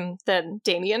Tim, then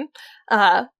Damien.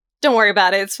 Don't worry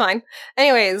about it. It's fine.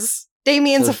 Anyways,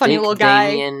 Damien's a funny little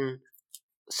guy. Damien,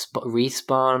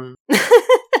 Respawn.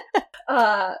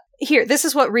 Here, this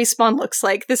is what Respawn looks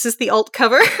like. This is the alt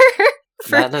cover.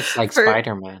 That looks like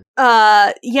Spider-Man.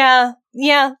 Yeah.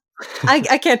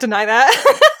 I can't deny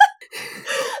that.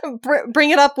 Bring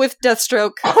it up with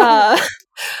Deathstroke.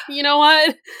 You know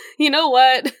what?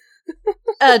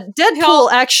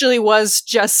 Deadpool actually was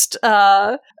just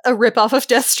a ripoff of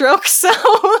Deathstroke, so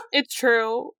it's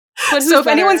true. But so if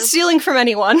anyone's stealing from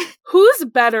anyone, who's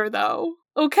better though?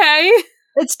 Okay.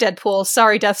 It's Deadpool.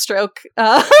 Sorry, Deathstroke.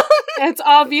 It's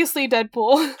obviously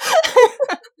Deadpool.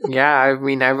 Yeah, I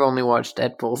mean, I've only watched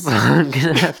Deadpool, so I'm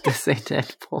gonna have to say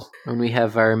Deadpool. And we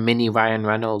have our mini Ryan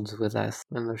Reynolds with us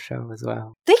in the show as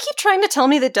well. They keep trying to tell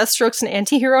me that Deathstroke's an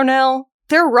anti-hero now.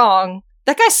 They're wrong.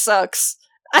 That guy sucks.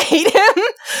 I hate him.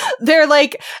 They're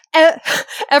like,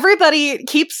 everybody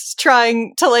keeps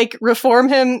trying to like reform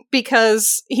him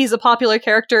because he's a popular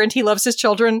character and he loves his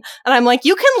children. And I'm like,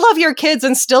 you can love your kids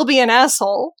and still be an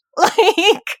asshole.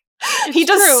 Like, he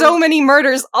does so many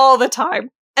murders all the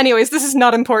time. Anyways, this is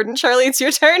not important. Charlie, it's your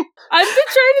turn. I've been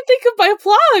trying to think of my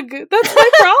plug. That's my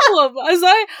problem. As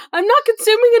I'm not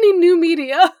consuming any new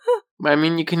media. I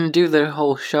mean, you can do the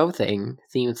whole show theme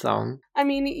song. I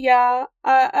mean, yeah.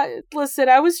 Listen,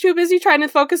 I was too busy trying to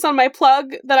focus on my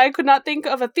plug that I could not think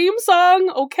of a theme song.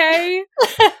 Okay.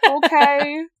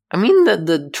 Okay. I mean,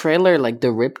 the trailer, like the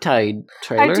Riptide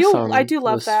trailer song. I do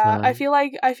love that. Fun. I feel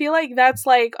like that's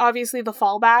like obviously the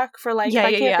fallback for like if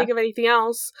I can't think of anything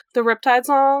else. The Riptide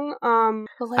song.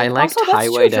 But, like, I liked also,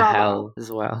 Highway to Hell as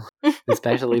well,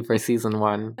 especially for season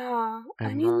 1. Yeah,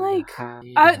 I mean, like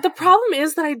the problem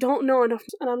is that I don't know enough,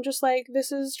 and I'm just like,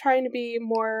 this is trying to be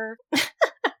more.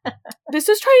 This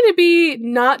is trying to be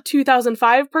not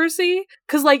 2005 Percy,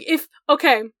 because like if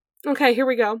okay, here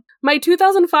we go. My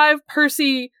 2005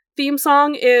 Percy theme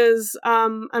song is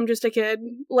I'm Just a Kid.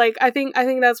 Like I think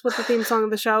that's what the theme song of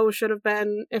the show should have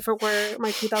been if it were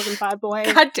my 2005 boy.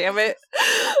 God damn it.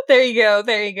 There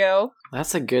you go.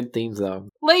 That's a good theme though.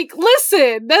 Like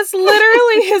listen, that's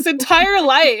literally his entire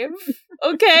life.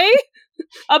 Okay?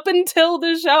 Up until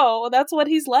the show. That's what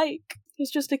he's like.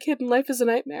 He's just a kid and life is a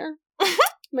nightmare.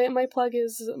 My plug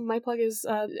is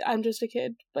I'm Just a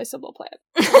Kid by Simple Plan.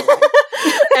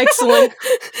 Excellent.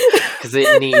 Because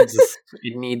it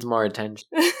needs more attention.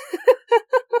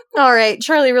 All right,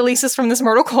 Charlie releases from this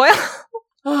mortal coil.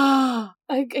 I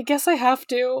guess I have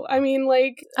to. I mean,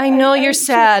 like... I know you're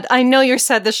sad. I know you're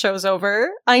sad the show's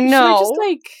over. I know. Should I just,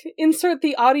 like, insert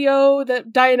the audio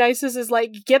that Dionysus is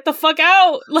like, get the fuck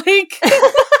out? Like...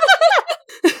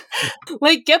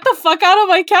 Like, get the fuck out of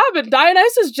my cabin.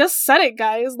 Dionysus just said it,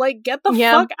 guys. Like, get the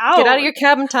fuck out. Get out of your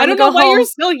cabin. Time to go home. I don't know why you're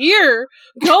still here.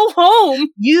 Go home.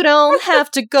 You don't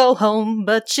have to go home,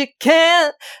 but you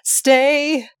can't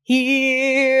stay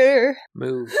here.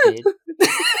 Move, kid.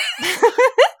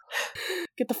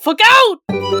 Get the fuck out!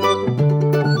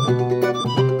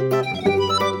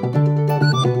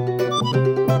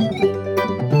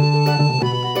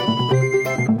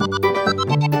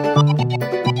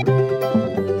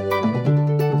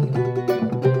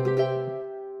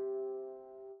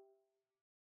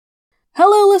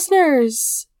 Hello,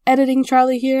 listeners! Editing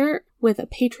Charlie here with a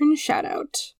patron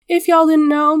shoutout. If y'all didn't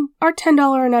know, our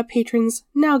 $10 and up patrons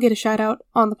now get a shoutout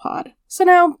on the pod. So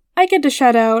now, I get to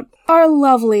shout out our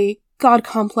lovely God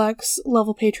Complex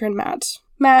level patron, Matt.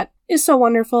 Matt is so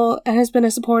wonderful and has been a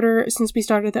supporter since we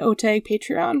started the OTAG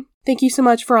Patreon. Thank you so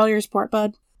much for all your support,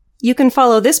 bud. You can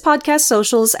follow this podcast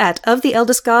socials at Of the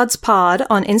Eldest Gods Pod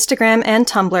on Instagram and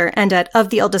Tumblr, and at Of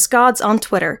the Eldest Gods on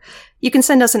Twitter. You can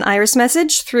send us an iris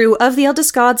message through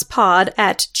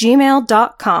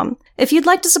oftheeldestgodspod@gmail.com. If you'd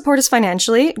like to support us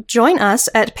financially, join us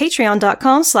at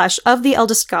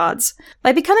patreon.com/oftheeldestgods.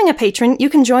 By becoming a patron, you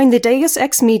can join the Deus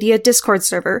Ex Media Discord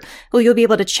server, where you'll be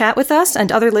able to chat with us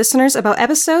and other listeners about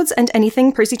episodes and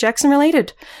anything Percy Jackson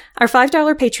related. Our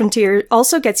 $5 patron tier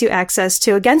also gets you access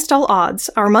to Against All Odds,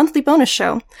 our monthly bonus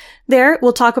show. There,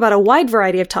 we'll talk about a wide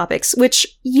variety of topics,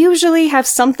 which usually have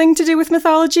something to do with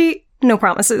mythology. No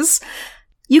promises.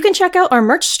 You can check out our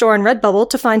merch store on Redbubble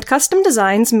to find custom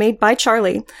designs made by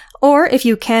Charlie. Or if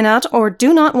you cannot or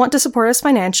do not want to support us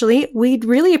financially, we'd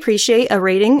really appreciate a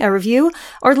rating, a review,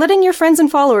 or letting your friends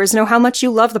and followers know how much you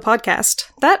love the podcast.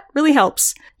 That really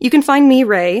helps. You can find me,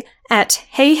 Ray, at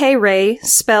HeyHeyRay,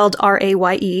 spelled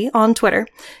R-A-Y-E, on Twitter.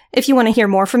 If you want to hear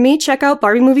more from me, check out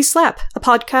Barbie Movie Slap, a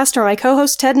podcast where my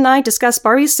co-host Ted and I discuss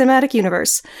Barbie's cinematic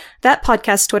universe. That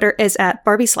podcast Twitter is at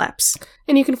Barbie Slaps.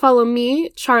 And you can follow me,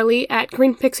 Charlie, at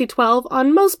GreenPixie12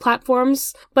 on most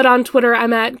platforms, but on Twitter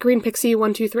I'm at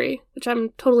GreenPixie123, which I'm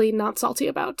totally not salty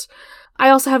about. I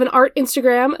also have an art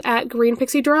Instagram at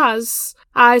GreenPixieDraws.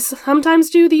 I sometimes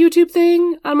do the YouTube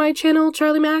thing on my channel,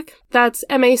 Charlie Mac. That's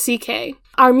M-A-C-K.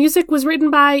 Our music was written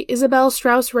by Isabel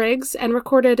Strauss-Riggs and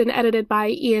recorded and edited by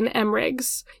Ian M.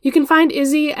 Riggs. You can find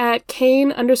Izzy at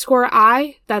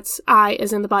Kane_I, that's I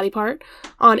as in the body part,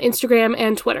 on Instagram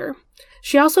and Twitter.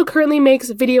 She also currently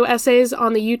makes video essays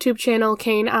on the YouTube channel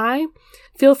Kane I.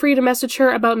 Feel free to message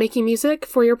her about making music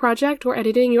for your project or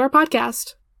editing your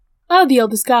podcast. Of the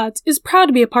Eldest Gods is proud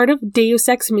to be a part of Deus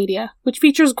Ex Media, which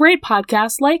features great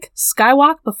podcasts like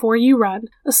Skywalk Before You Run,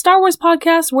 a Star Wars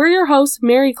podcast where your host,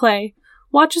 Mary Clay,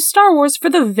 watches Star Wars for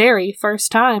the very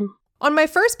first time. On my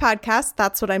first podcast,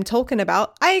 That's What I'm Tolkien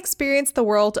About, I experienced the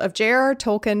world of J.R.R.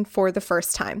 Tolkien for the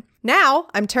first time. Now,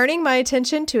 I'm turning my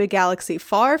attention to a galaxy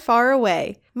far, far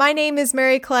away. My name is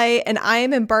Mary Clay, and I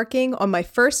am embarking on my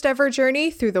first ever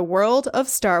journey through the world of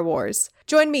Star Wars.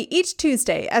 Join me each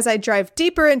Tuesday as I drive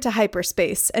deeper into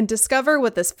hyperspace and discover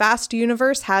what this vast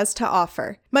universe has to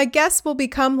offer. My guests will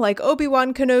become like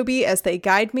Obi-Wan Kenobi as they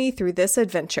guide me through this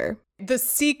adventure. The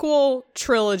sequel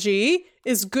trilogy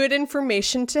is good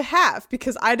information to have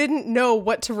because I didn't know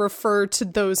what to refer to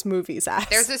those movies as.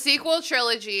 There's a sequel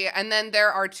trilogy, and then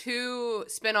there are 2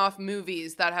 spin-off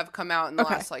movies that have come out in the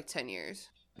last 10 years.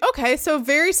 Okay, so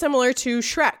very similar to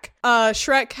Shrek.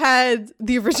 Shrek had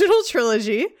the original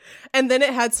trilogy, and then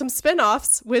it had some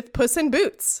spin-offs with Puss in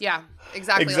Boots. Yeah,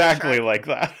 exactly like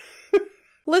that.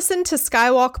 Listen to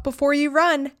Skywalk Before You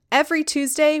Run every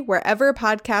Tuesday wherever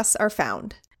podcasts are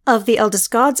found. Of the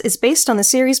Eldest Gods is based on the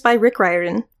series by Rick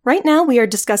Riordan. Right now, we are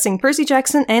discussing Percy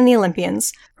Jackson and the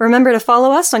Olympians. Remember to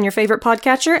follow us on your favorite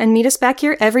podcatcher and meet us back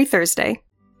here every Thursday.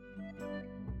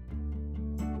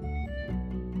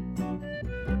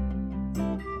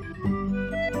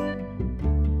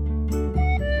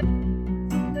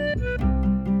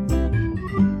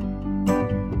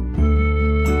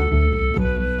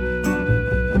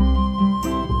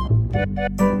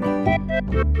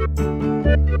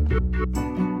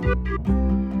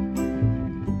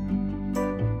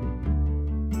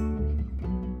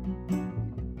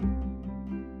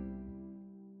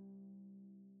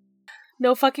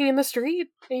 No fucking in the street?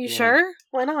 Are you sure?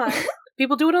 Why not?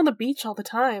 People do it on the beach all the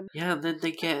time. Yeah, and then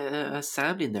they get a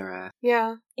sand in their ass.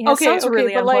 Yeah. Okay,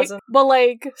 really but unpleasant.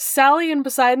 like Sally and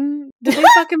Poseidon, did they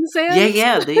fuck in the sand?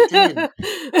 Yeah, they did.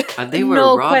 And they were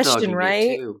no raw question, dogging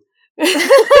right? it too.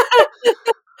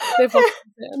 They fucked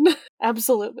in the sand.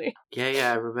 Absolutely.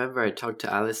 Yeah, I remember I talked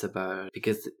to Alice about it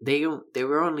because they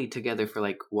were only together for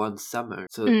like one summer,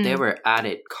 so they were at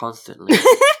it constantly.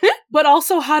 But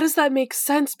also, how does that make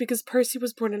sense? Because Percy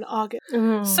was born in August.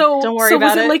 So don't worry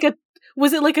about it.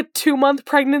 Was it like a 2-month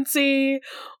pregnancy,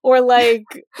 or like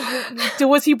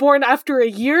was he born after a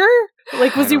year?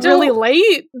 Like, was he really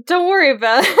late? Don't worry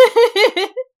about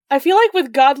it. I feel like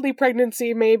with godly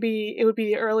pregnancy, maybe it would be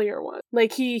the earlier one.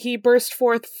 Like he burst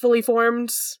forth fully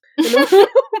formed. In the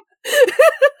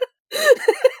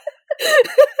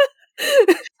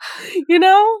you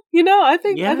know. I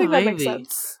think that makes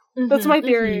sense. That's my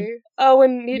theory.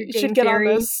 Owen should get on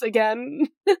this again.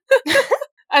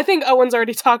 I think Owen's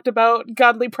already talked about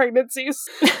godly pregnancies.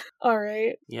 All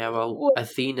right. Yeah, well,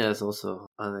 Athena is also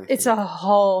on It's a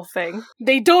whole thing.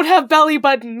 They don't have belly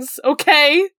buttons,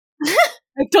 okay?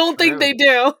 I don't think they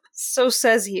do. So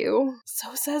says you.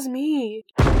 So says me.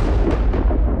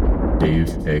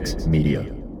 Dave X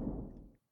Media.